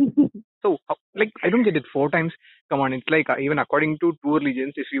 Okay. So, like, I don't get it. 4 times. Come on, it's like even according to two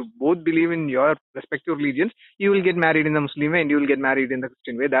religions, if you both believe in your respective religions, you will get married in the Muslim way and you will get married in the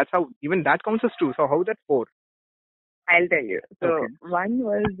Christian way. That's how, even that counts as two. So, how that four? I'll tell you. Okay. So one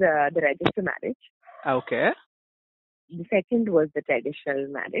was the register marriage. Okay. The second was the traditional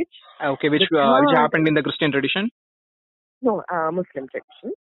marriage. Okay. The Which third, happened in the Christian tradition? no, Muslim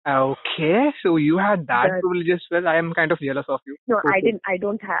tradition. Okay. So, you had that The privilege as well. I am kind of jealous of you. no, Okay. I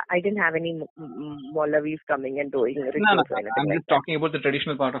didn't have any Maulavis coming and doing No, no, rituals or no. anything I'm like just that. talking about the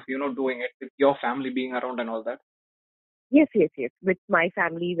traditional part of, doing it with your family being around and all that. Yes, yes, yes. With my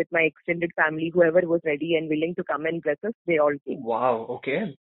family, with my extended family, whoever was ready and willing to come and bless us, they all came. Wow.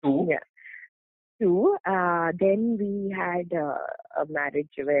 Okay. Two. Yeah. Two. Then we had a marriage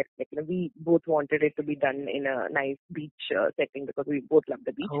where we both wanted it to be done in a nice beach setting because we both love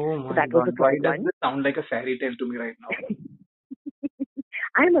the beach. Oh So my that was the God. Why third does one. this sound like a fairy tale to me right now?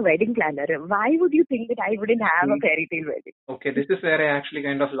 I'm a wedding planner. Why would you think that I wouldn't have a See, fairy tale wedding? okay, this is where I actually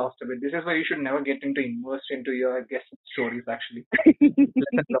kind of lost a bit. This is why you should never get into immersed into your guest stories actually.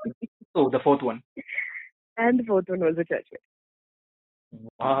 Lesson learned. So the fourth one. And the fourth one was a church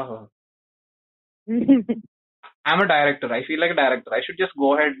Wow. wedding. I'm a director. I feel like a director. I should just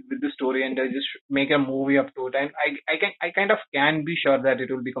go ahead with the story and just make a movie up to it. And I kind of can be sure that it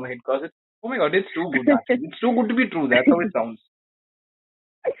will become a hit because it's, oh my God, it's too good actually. It's too good to be true. That's how it sounds.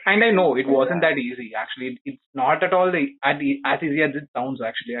 And I know it wasn't that easy actually. It's not at all as easy as it sounds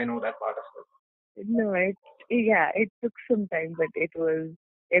actually. I know that part of it. No, it took some time, but it was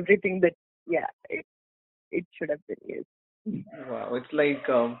everything that, it should have been, yes. Wow, it's like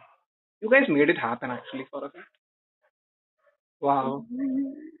you guys made it happen actually for us. Wow.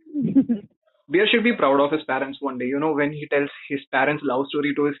 Bear should be proud of his parents one day. When he tells his parents' love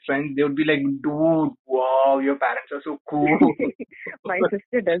story to his friends, they would be like, dude, wow, your parents are so cool. My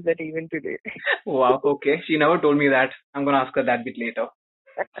sister does that even today. Wow, okay. She never told me that. I'm gonna ask her that bit later.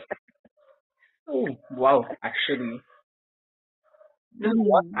 Oh, wow, actually. This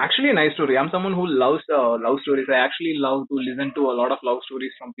is actually a nice story. I'm someone who loves love stories. I actually love to listen to a lot of love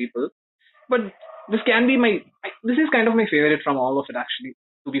stories from people. But this can be this is kind of my favorite from all of it actually,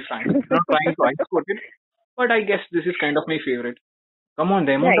 to be frank. I'm not trying to ice quote it, but I guess this is kind of my favorite. Come on,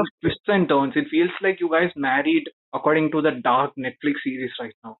 the amount of Right. twists and turns. It feels like you guys married according to the dark Netflix series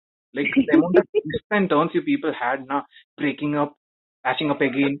right now. Like the amount of twists and turns you people had now, breaking up, patching up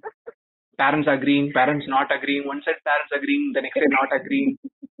again, parents agreeing, parents not agreeing, one side parents agreeing, the next side not agreeing,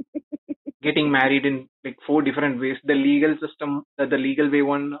 getting married in like four different ways. The legal system, the legal way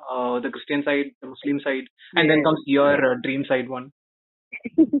one, the Christian side, the Muslim side, and then Yes, comes your yes. dream side one.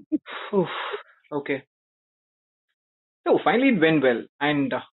 Oof. Okay. So finally it went well,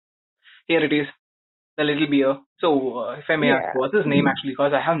 and here it is. The little beer. So, if I may ask, Yeah. what's his name actually?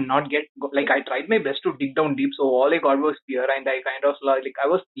 Because I have not like I tried my best to dig down deep. So all I got was beer, and I kind of like I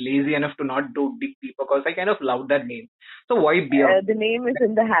was lazy enough to not do dig deep because I kind of loved that name. So why beer? The name is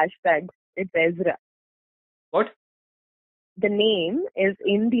in the hashtags. It's Ezra. What? The name is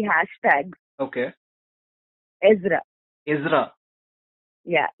in the hashtags. Okay. Ezra. Ezra.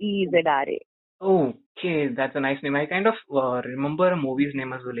 Yeah, Ezra. Okay, that's a nice name. I kind of remember a movie's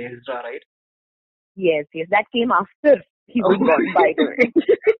name as well, Ezra, right? Yes, that came after he was Oh. born, by the way.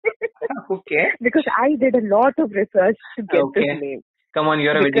 Okay. Because I did a lot of research to get this Okay. name. Come on,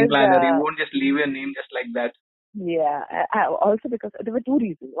 you're a wedding Because, planner. You won't just leave your name just like that. yeah, also because there were two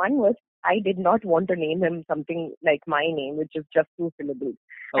reasons. One was I did not want to name him something like my name, which is just two syllables.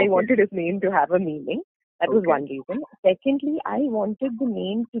 Okay. I wanted his name to have a meaning. That was Okay. one reason. Secondly, I wanted the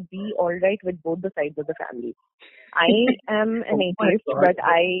name to be all right with both the sides of the family. I am an Oh my atheist, God. but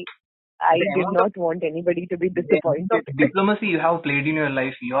I The did amount of not want anybody to be the amount of disappointed. diplomacy you have played in your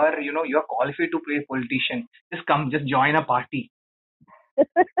life, you're qualified to play politician. Just join a party.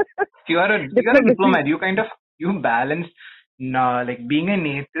 You're a Diplomacy. diplomat. You balance like being an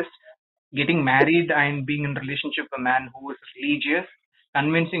atheist, getting married and being in a relationship with a man who is religious,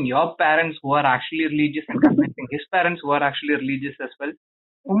 convincing your parents who are actually religious and convincing his parents who are actually religious as well.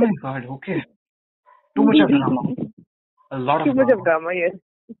 Oh my God, okay. Too much of drama. A lot Too of much of drama. drama, yes.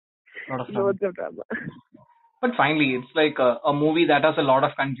 A lot of drama. Loads of drama. But finally, it's like a movie that has a lot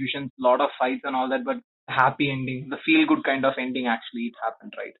of confusion, a lot of fights and all that, but happy ending, the feel good kind of ending actually it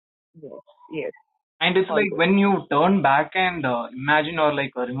happened, right? Yes. And it's All like good. when you turn back and imagine or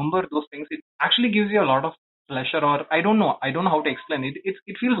like remember those things, it actually gives you a lot of pleasure, or I don't know how to explain it.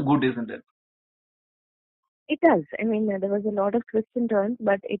 It feels good, isn't it? It does. I mean, there was a lot of twists and turns,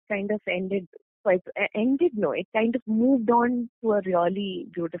 but it kind of ended no, it kind of moved on to a really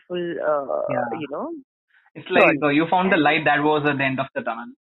beautiful, Yeah. you know, It's like turn. you found the And light that was at the end of the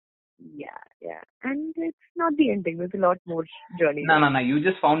tunnel. yeah. And it's not the ending. There's a lot more journey No, there. no, no. You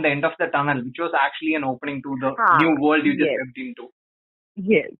just found the end of the tunnel, which was actually an opening to the Ah, new world you just yes, stepped into.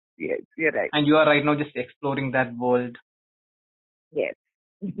 you're right. And you are right now just exploring that world. Yes.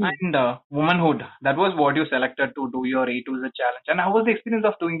 And womanhood, that was what you selected to do your A to Z challenge. And how was the experience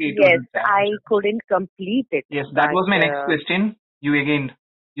of doing the A to Yes, Z challenge? I couldn't complete it, Yes, that but was my next question.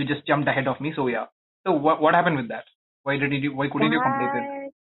 You just jumped ahead of me. So yeah. So what happened with that? Why couldn't you complete it?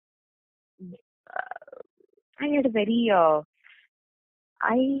 that I had a very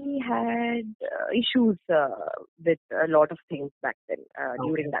I had issues with a lot of things back then Okay.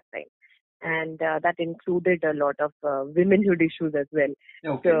 during that time, and that included a lot of womenhood issues as well.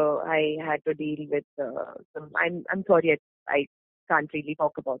 Okay. So I had to deal with some. I'm sorry, I can't really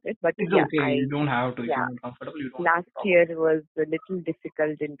talk about it, but It's yeah, okay. You don't have to. If you're yeah, not comfortable, you don't have last to talk year was a little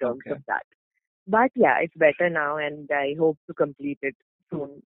difficult in about terms it. of Okay. that. But yeah, it's better now, and I hope to complete it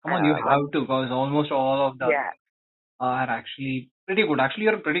soon. Come on, you Once, have to, because almost all of the other yeah, things are actually pretty good. Actually,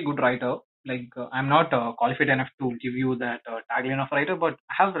 you're a pretty good writer. Like, I'm not qualified enough to give you that tagline of writer, but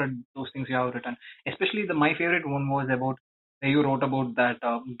I have read those things you have written. Especially my favorite one was about where you wrote about that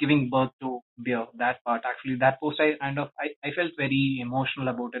giving birth to beer. That part actually, that post I felt very emotional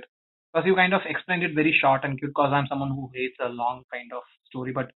about it because you kind of explained it very short and cute. Because I'm someone who hates a long kind of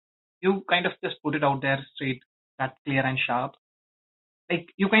story, but you kind of just put it out there straight, that clear and sharp, like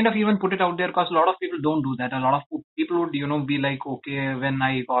you kind of even put it out there because a lot of people don't do that. A lot of people would be like, okay, when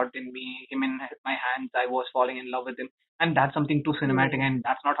I got him in my hands, I was falling in love with him, and that's something too cinematic, hmm, and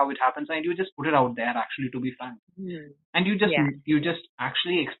that's not how it happens. And you just put it out there actually, to be frank, hmm, and yeah, you just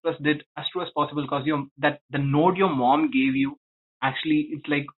actually expressed it as true as possible, because you that the note your mom gave you actually, it's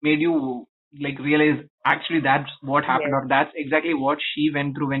like made you like realize actually that's what happened, yes, or that's exactly what she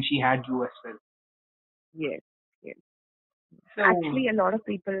went through when she had you as well. yes, yes. So Actually, a lot of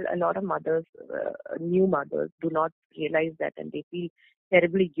people, a lot of mothers, new mothers, do not realize that, and they feel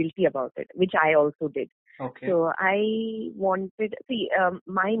terribly guilty about it, which I also did. okay, So I wanted, see,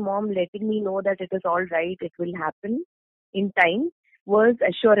 my mom letting me know that it is all right, it will happen in time, was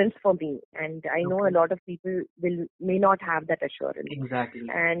assurance for me. And I know a okay, lot of people may not have that assurance. exactly.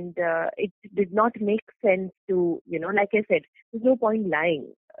 And it did not make sense to, like I said, there's no point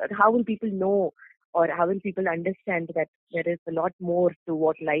lying. How will people know, or how will people understand that there is a lot more to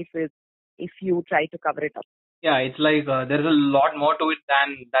what life is if you try to cover it up? Yeah, it's like there's a lot more to it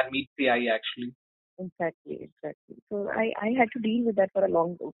than meets the eye actually. Exactly. So I had to deal with that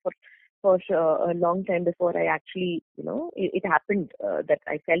for sure, a long time before I actually, it happened that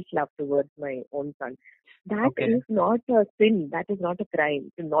I felt love towards my own son. That Okay. is not a sin. That is not a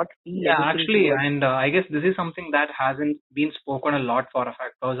crime to not feel Yeah, anything actually, towards. and I guess this is something that hasn't been spoken a lot for a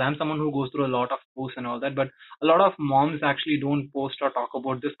fact. because I'm someone who goes through a lot of posts and all that, but a lot of moms actually don't post or talk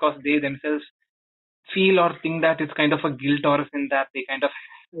about this because they themselves feel or think that it's kind of a guilt or a sin that they kind of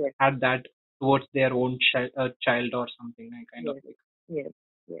Yes, had that towards their own child or something. I kind of yes, like. yes,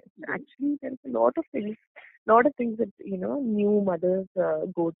 yes. So, Actually, there's lot of things that new mothers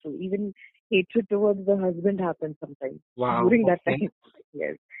go through. Even hatred towards the husband happens sometimes wow. during that Okay. time.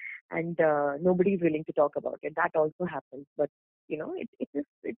 Yes, and nobody is willing to talk about it. That also happens, but it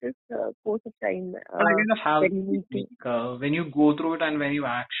is a course of time But I kind of have when you need to. when you go through it and when you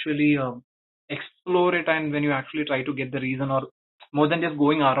actually explore it and when you actually try to get the reason or more than just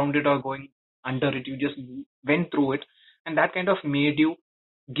going around it or going under it, you just went through it and that kind of made you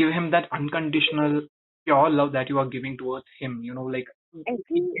give him that unconditional pure love that you are giving towards him. Like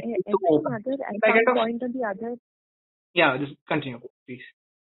it's so Every open. mother at And I kind some of point or the other. yeah, just continue, please.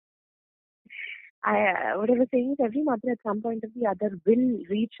 What I was saying is every mother at some point or the other will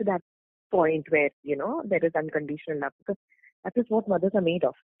reach that point where there is unconditional love, because that is what mothers are made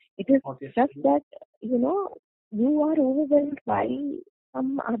of. It is just Obviously. that you are overwhelmed by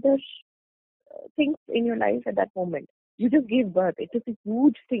some other things in your life at that moment. You just gave birth. It is a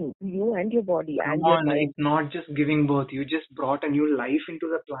huge thing to you and your body Come and your on, mind. it's not just giving birth. You just brought a new life into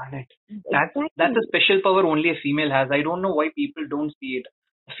the planet. That's a Exactly. special power only a female has. I don't know why people don't see it.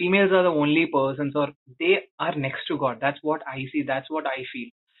 Females are the only persons, or they are next to God. That's what I see. That's what I feel.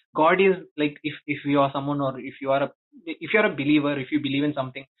 God is like if you are someone, or if you are a believer, if you believe in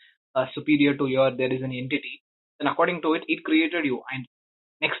something superior to your, there is an entity. Then according to it, it created you, and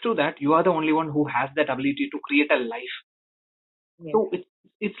next to that, you are the only one who has that ability to create a life. Yes. So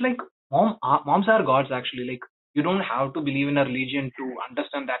it's like moms are gods actually. Like you don't have to believe in a religion to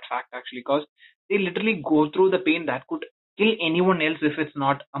understand that fact actually, because they literally go through the pain that could kill anyone else if it's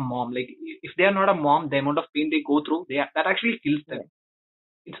not a mom. Like if they are not a mom, the amount of pain they go through, that actually kills them. Yes.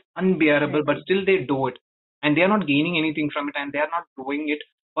 It's I unbearable, but agree. still they do it, and they are not gaining anything from it, and they are not doing it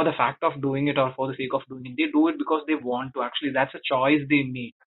for the fact of doing it or for the sake of doing it. They do it because they want to. Actually, that's a choice they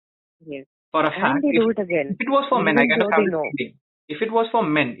make Yes. for a And fact. they If do it again, it was for men, I even kind of though have they this know. feeling. If it was for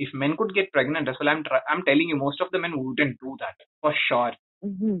men, if men could get pregnant as well, I'm telling you, most of the men wouldn't do that for sure.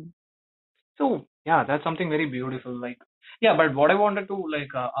 Hmm. So yeah, that's something very beautiful. Like yeah, but what I wanted to like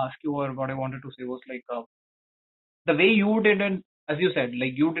ask you, or what I wanted to say was like the way you did it, as you said,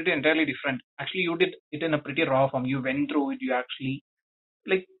 like you did it entirely different. Actually, you did it in a pretty raw form. You went through it. You actually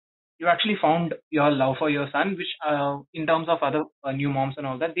like you actually found your love for your son, which in terms of other new moms and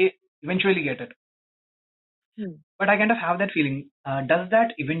all that, they eventually get it. Hmm. But I kind of have that feeling. Does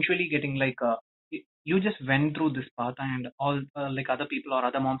that eventually getting like you just went through this path and all like other people or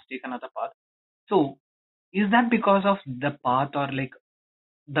other moms take another path. So is that because of the path or like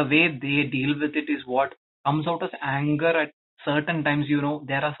the way they deal with it is what comes out as anger at certain times?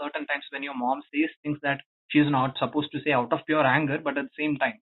 There are certain times when your mom says things that she's not supposed to say out of pure anger, but at the same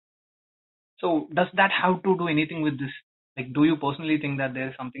time. So does that have to do anything with this? Like, do you personally think that there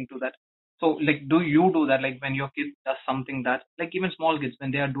is something to that? So, like, do you do that? Like, when your kid does something that, like, even small kids,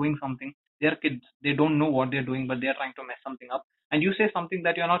 when they are doing something, they're kids, they don't know what they're doing, but they're trying to mess something up. And you say something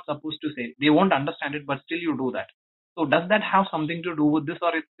that you're not supposed to say. They won't understand it, but still you do that. So, does that have something to do with this,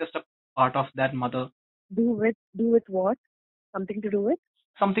 or it's just a part of that mother? Do with what? Something to do with?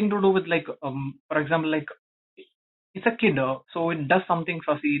 Something to do with, like, for example, like, it's a kid, so it does something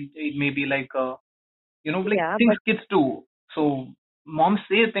fussy. It may be like, like Yeah, things but kids do. So moms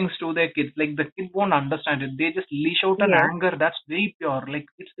say things to their kids, like the kid won't understand it. They just leash out an yes, anger that's very pure. Like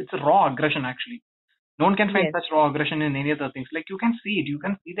it's a raw aggression actually. No one can find yes. such raw aggression in any other things. Like you can see it. You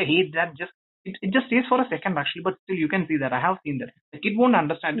can see the hate that just it just stays for a second actually, but still you can see that. I have seen that. The kid won't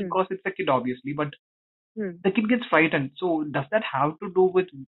understand it Hmm. because it's a kid obviously, but Hmm. the kid gets frightened. So does that have to do with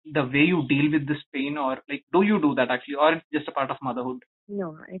the way you deal with this pain, or like do you do that actually, or it's just a part of motherhood?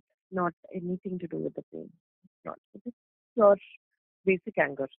 No, it's not anything to do with the pain. It's not. It is pure basic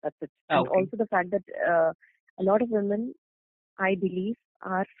anger. That's it. Ah, And okay. also the fact that a lot of women, I believe,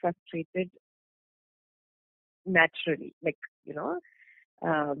 are frustrated naturally. Like,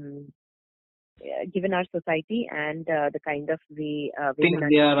 um, given our society and the kind of way Things women are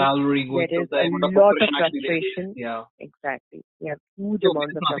they are treated, already going there through, is the a amount of lot of oppression actually they face. frustration. Yeah. Exactly. We have huge So there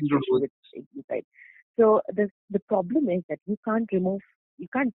amounts is of nothing to do frustration with. with inside. So the problem is that you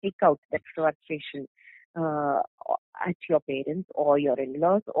can't take out that frustration uh, at your parents or your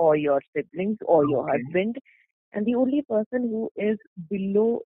in-laws or your siblings or your Okay. husband, and the only person who is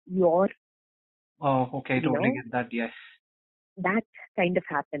below your, Oh, okay. you Totally know, get that. Yes. that kind of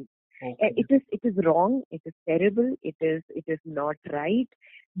happens. Okay. It is wrong. It is terrible. It is not right.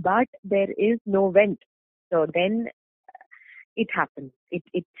 But there is no vent. So then it happens.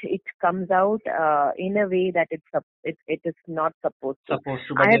 It comes out in a way that it is not supposed to. Supposed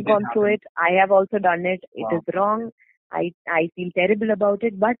to, I but have it gone through happens. it. I have also done it. It Wow. is wrong. I feel terrible about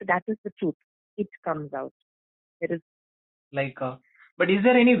it, but that is the truth. It comes out. There is Like, but is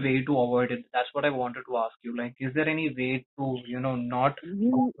there any way to avoid it? That's what I wanted to ask you. Like, is there any way to, not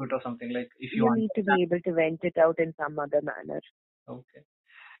go you through it or something? Like, if you you need to understand. be able to vent it out in some other manner. Okay.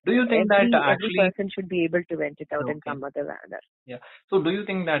 Do you think that Every actually, person should be able to vent it out in okay, some other manner. yeah. So do you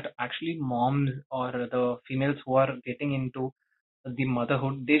think that actually moms or the females who are getting into the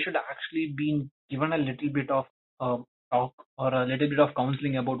motherhood, they should actually be given a little bit of uh, talk or a little bit of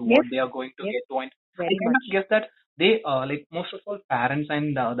counseling about Yes, what they are going to yes, get to? And I very kind much. of guess that they, like most of all parents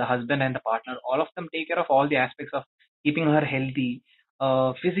and the husband and the partner, all of them take care of all the aspects of keeping her healthy,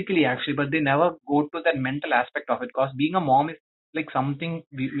 physically actually, but they never go to that mental aspect of it, because being a mom is like something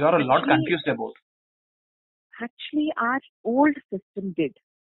we are a lot Actually, confused about. our old system did.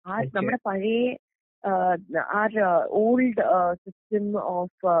 Our Okay. നമ്മുടെ പഴയ our old system of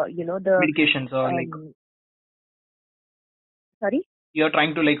the Medications or like, um, sorry. you're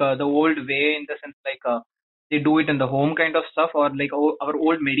trying to like the old way in the sense like they do it in the home kind of stuff, or like our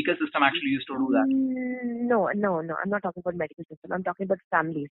old medical system actually used to do that. No, no, no. I'm not talking about medical system. I'm talking about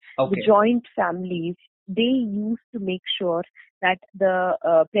families. The Okay. joint families, they used to make sure that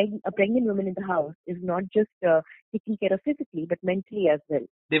a pregnant woman in the house is not just taken care of physically, but mentally as well.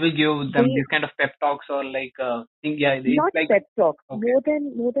 They will give them They this kind of pep talks or like yeah, it's not like pep talks. okay, More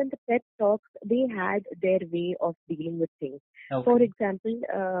than the pep talks, they had their way of dealing with things. okay, For example,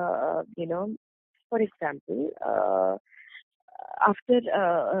 for example, after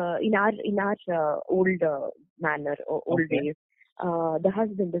in our old manner or old okay, days, the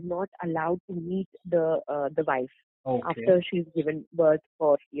husband is not allowed to meet the wife okay, after she's given birth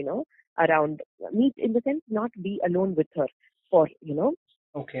for around meet in the sense not be alone with her for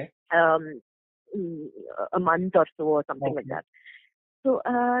okay, um, mm, a month or so or something like okay, that. So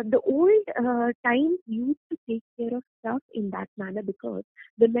the old times used to take care of stuff in that manner because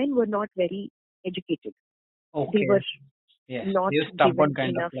the men were not very educated. They okay. were Yes, not they're stubborn given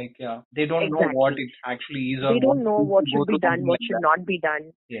kind of enough. like, yeah, they don't know what Exactly. it actually is or They what don't know it is what to go should be through done, something what like should that. not be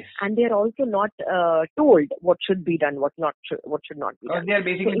done, Yes, and they are also not told what should be done, what should not be because done. they are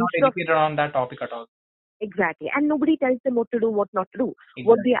So basically not instead of educated on that topic at all. exactly, and nobody tells them what to do, what not to do.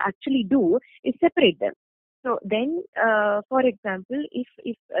 What they Exactly. actually do is separate them. So then, for example, if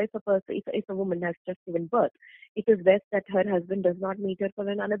a person, if a woman has just given birth, it is best that her husband does not meet her for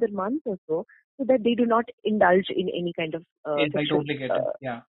another month or so that they do not indulge in any kind of Yes, I sexual. totally get it.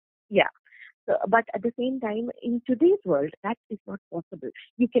 Yeah. Yeah. So, but at the same time, in today's world, that is not possible.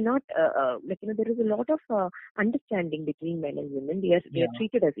 You cannot, there is a lot of understanding between men and women. They are Yeah,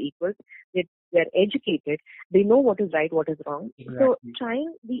 treated as equals. They are educated. They know what is right, what is wrong. So, exactly.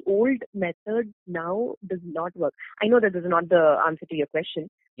 trying the old method now does not work. I know that this is not the answer to your question,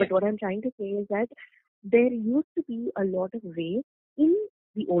 Yeah. but what I'm trying to say is that there used to be a lot of ways in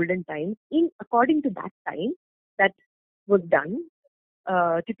the olden times, in according to that time, that was done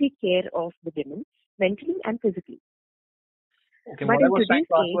to take care of the women mentally and physically. Okay, But what I in was trying today's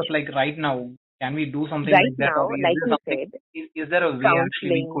to ask was age, like right now, can we do something right like that, or now, is like there you something, said, is there a way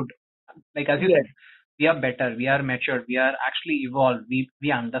actually we counseling, could, like as you yes, said, we are better, we are matured, we are actually evolved, we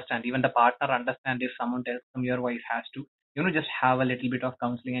understand, even the partner understand if someone tells them your wife has to, just have a little bit of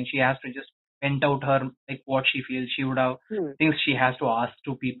counseling and she has to just vent out her, like what she feels, she would have hmm, things she has to ask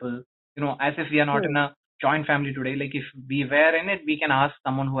to people, as if we are not hmm, in a joint family today, like if we were in it, we can ask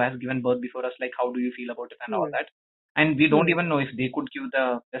someone who has given birth before us, like how do you feel about it and all hmm, that, and we don't hmm, even know if they could give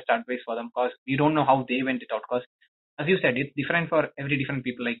the best advice for them because we don't know how they went it out, because as you said, it's different for every different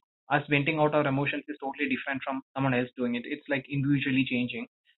people, like us venting out our emotions is totally different from someone else doing it. It's like individually changing.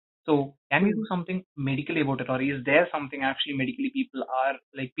 So can we hmm. do something medically about it, or is there something actually medically people are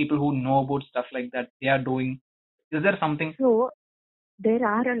like people who know about stuff like that they are doing? Is there something? So there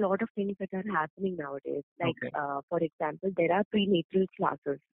are a lot of things that are happening nowadays. Like, Okay, for example, there are prenatal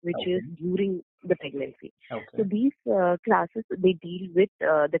classes, which is okay, during the pregnancy. okay, So these classes, they deal with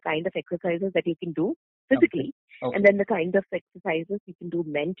the kind of exercises that you can do okay, physically, and okay, then the kind of exercises you can do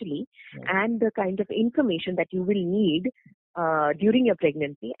mentally, okay. and the kind of information that you will need during your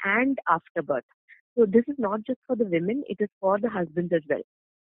pregnancy and after birth. So this is not just for the women; it is for the husbands as well.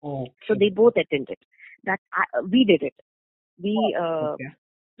 So Okay. they both attend it. We did it. We Okay.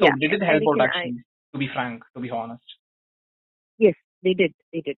 So yeah, did it help Eric out and I. actually? To be frank, to be honest. Yes, they did.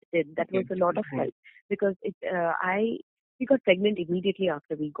 They did. That Okay, was a lot that's of good. help because we got pregnant immediately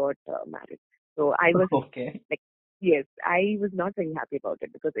after we got married. So I was Okay. like, yes, I was not very happy about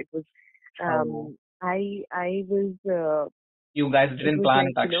it because it was, Oh, I was You guys It didn't was plan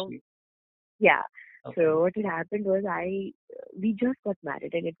like, it actually. yeah. Okay. So what had happened was we just got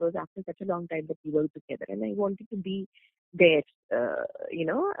married, and it was after such a long time that we were together, and I wanted to be there, I be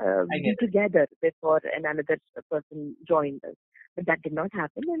get it. together before another person joined us. But that did not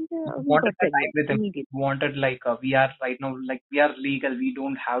happen, and You we wanted got the time pregnant with him. immediately. You wanted like we are right now, like we are legal. We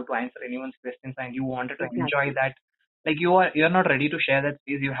don't have to answer anyone's questions, and you wanted to enjoy Exactly. that. Like you're not ready to share that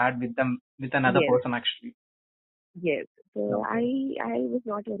space you had with them with another Yes. person actually. Yes. So Okay. I was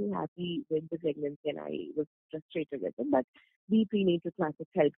not very happy with the pregnancy, and I was frustrated with it. But the prenatal classes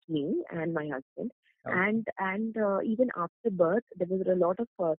helped me and my husband. Okay. And even after birth, there was a lot of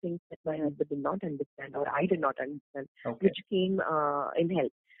things that my husband did not understand, or I did not understand, Okay. which came in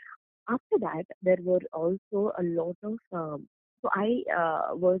help. After that, there were also a lot of so I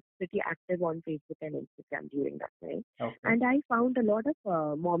was pretty active on Facebook and Instagram during that time, Okay. and I found a lot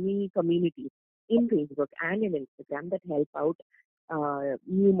of mommy communities in Facebook and in Instagram that help out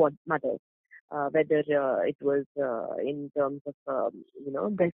new mothers, whether it was in terms of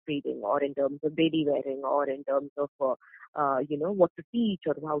breastfeeding, or in terms of baby wearing, or in terms of what to teach,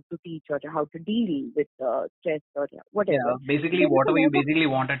 or how to teach, or how to deal with stress, or Yeah. whatever. So Basically, there was a whatever you lot of basically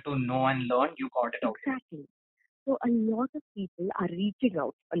wanted to know and learn, you got it out there. exactly. So a lot of people are reaching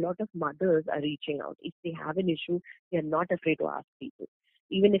out. A lot of mothers are reaching out. If they have an issue, they are not afraid to ask people.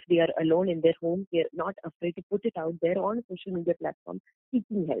 Even if they are alone in their home, they are not afraid to put it out there on a social media platform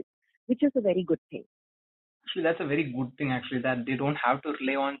seeking help, which is a very good thing. Actually, that's a very good thing. Actually, that they don't have to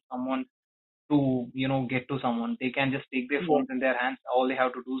rely on someone to get to someone. They can just take their Yes, phones in their hands. All they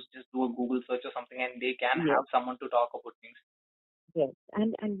have to do is just do a Google search or something, and they can yes, have someone to talk about things. yes.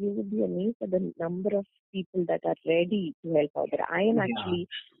 And you would be amazed at the number of people that are ready to help out there. I am Yeah. actually,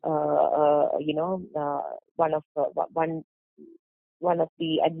 one of one of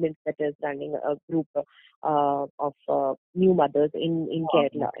the admins that is running a group of new mothers in Wow,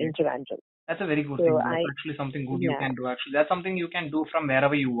 Kerala, okay. in Trivandrum. That's a very good So thing. That's actually something good you yeah, can do. Actually, that's something you can do from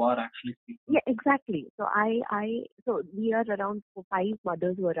wherever you are. Actually speaking. yeah, exactly. So so we are around 5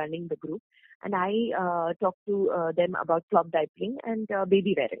 mothers who are running the group, and I talk to them about cloth diapering and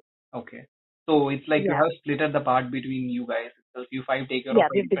baby wearing. Okay. So it's like you Yeah, have splitted the part between you guys itself. You five take care of yeah,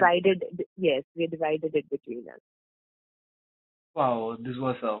 a different. Yes, we divided it between us. Wow, this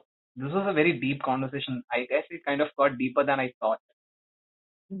was a very deep conversation. I guess it kind of got deeper than I thought.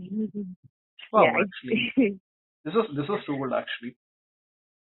 Yeah, Wow, actually, this was too good actually.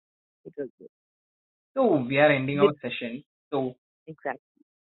 it was good. So we are ending our With session. So exactly.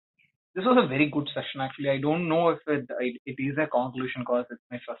 this was a very good session actually. I don't know if it is a conclusion because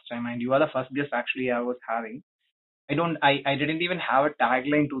it's my first time and you are the first guest actually I was having. I didn't even have a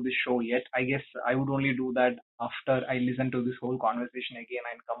tagline to this show yet. I guess I would only do that after I listen to this whole conversation again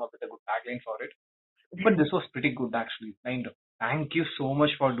and come up with a good tagline for it. But this was pretty good actually. And thank you so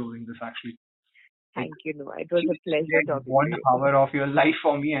much for doing this actually. Like Thank you, Noah. It was a you pleasure spared talking to one you. hour of your life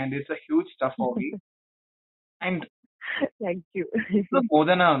for me and it's a huge stuff for me. And Thank you. this was more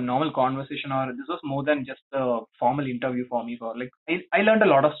than a normal conversation or this was more than just a formal interview for me for like I learned a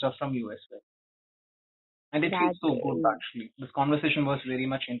lot of stuff from you as well. And it feels That so good is, actually. This conversation was very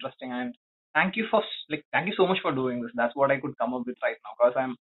much interesting and thank you so much for doing this. That's what I could come up with right now because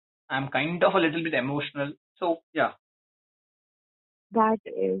I'm kind of a little bit emotional. So yeah. that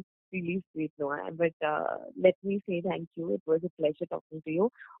is really sweet, Noah. But let me say thank you. It was a pleasure talking to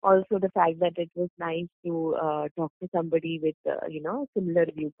you. Also, the fact that it was nice to talk to somebody with, similar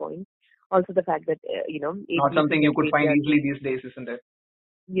viewpoints. Also, the fact that, Not something looking you at could find patriarchy, easily these days, isn't it?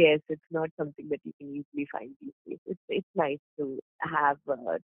 yes, it's not something that you can easily find these days. It's nice to have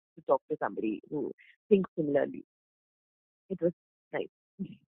to talk to somebody who thinks similarly. It was nice.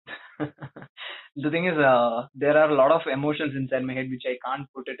 The thing is, there are a lot of emotions inside my head which I can't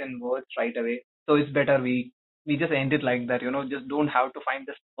put it in words right away. So it's better we just end it like that, just don't have to find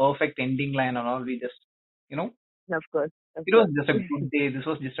this perfect ending line and all. We just, you know, Of course, of it was course. just a good day. This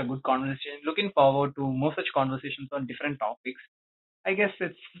was just a good conversation. Looking forward to more such conversations on different topics. I guess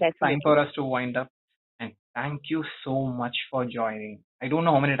it's time Definitely. for us to wind up. And thank you so much for joining. I don't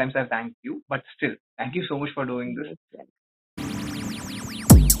know how many times I've thanked you, but still, thank you so much for doing this.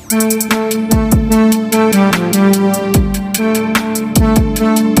 Most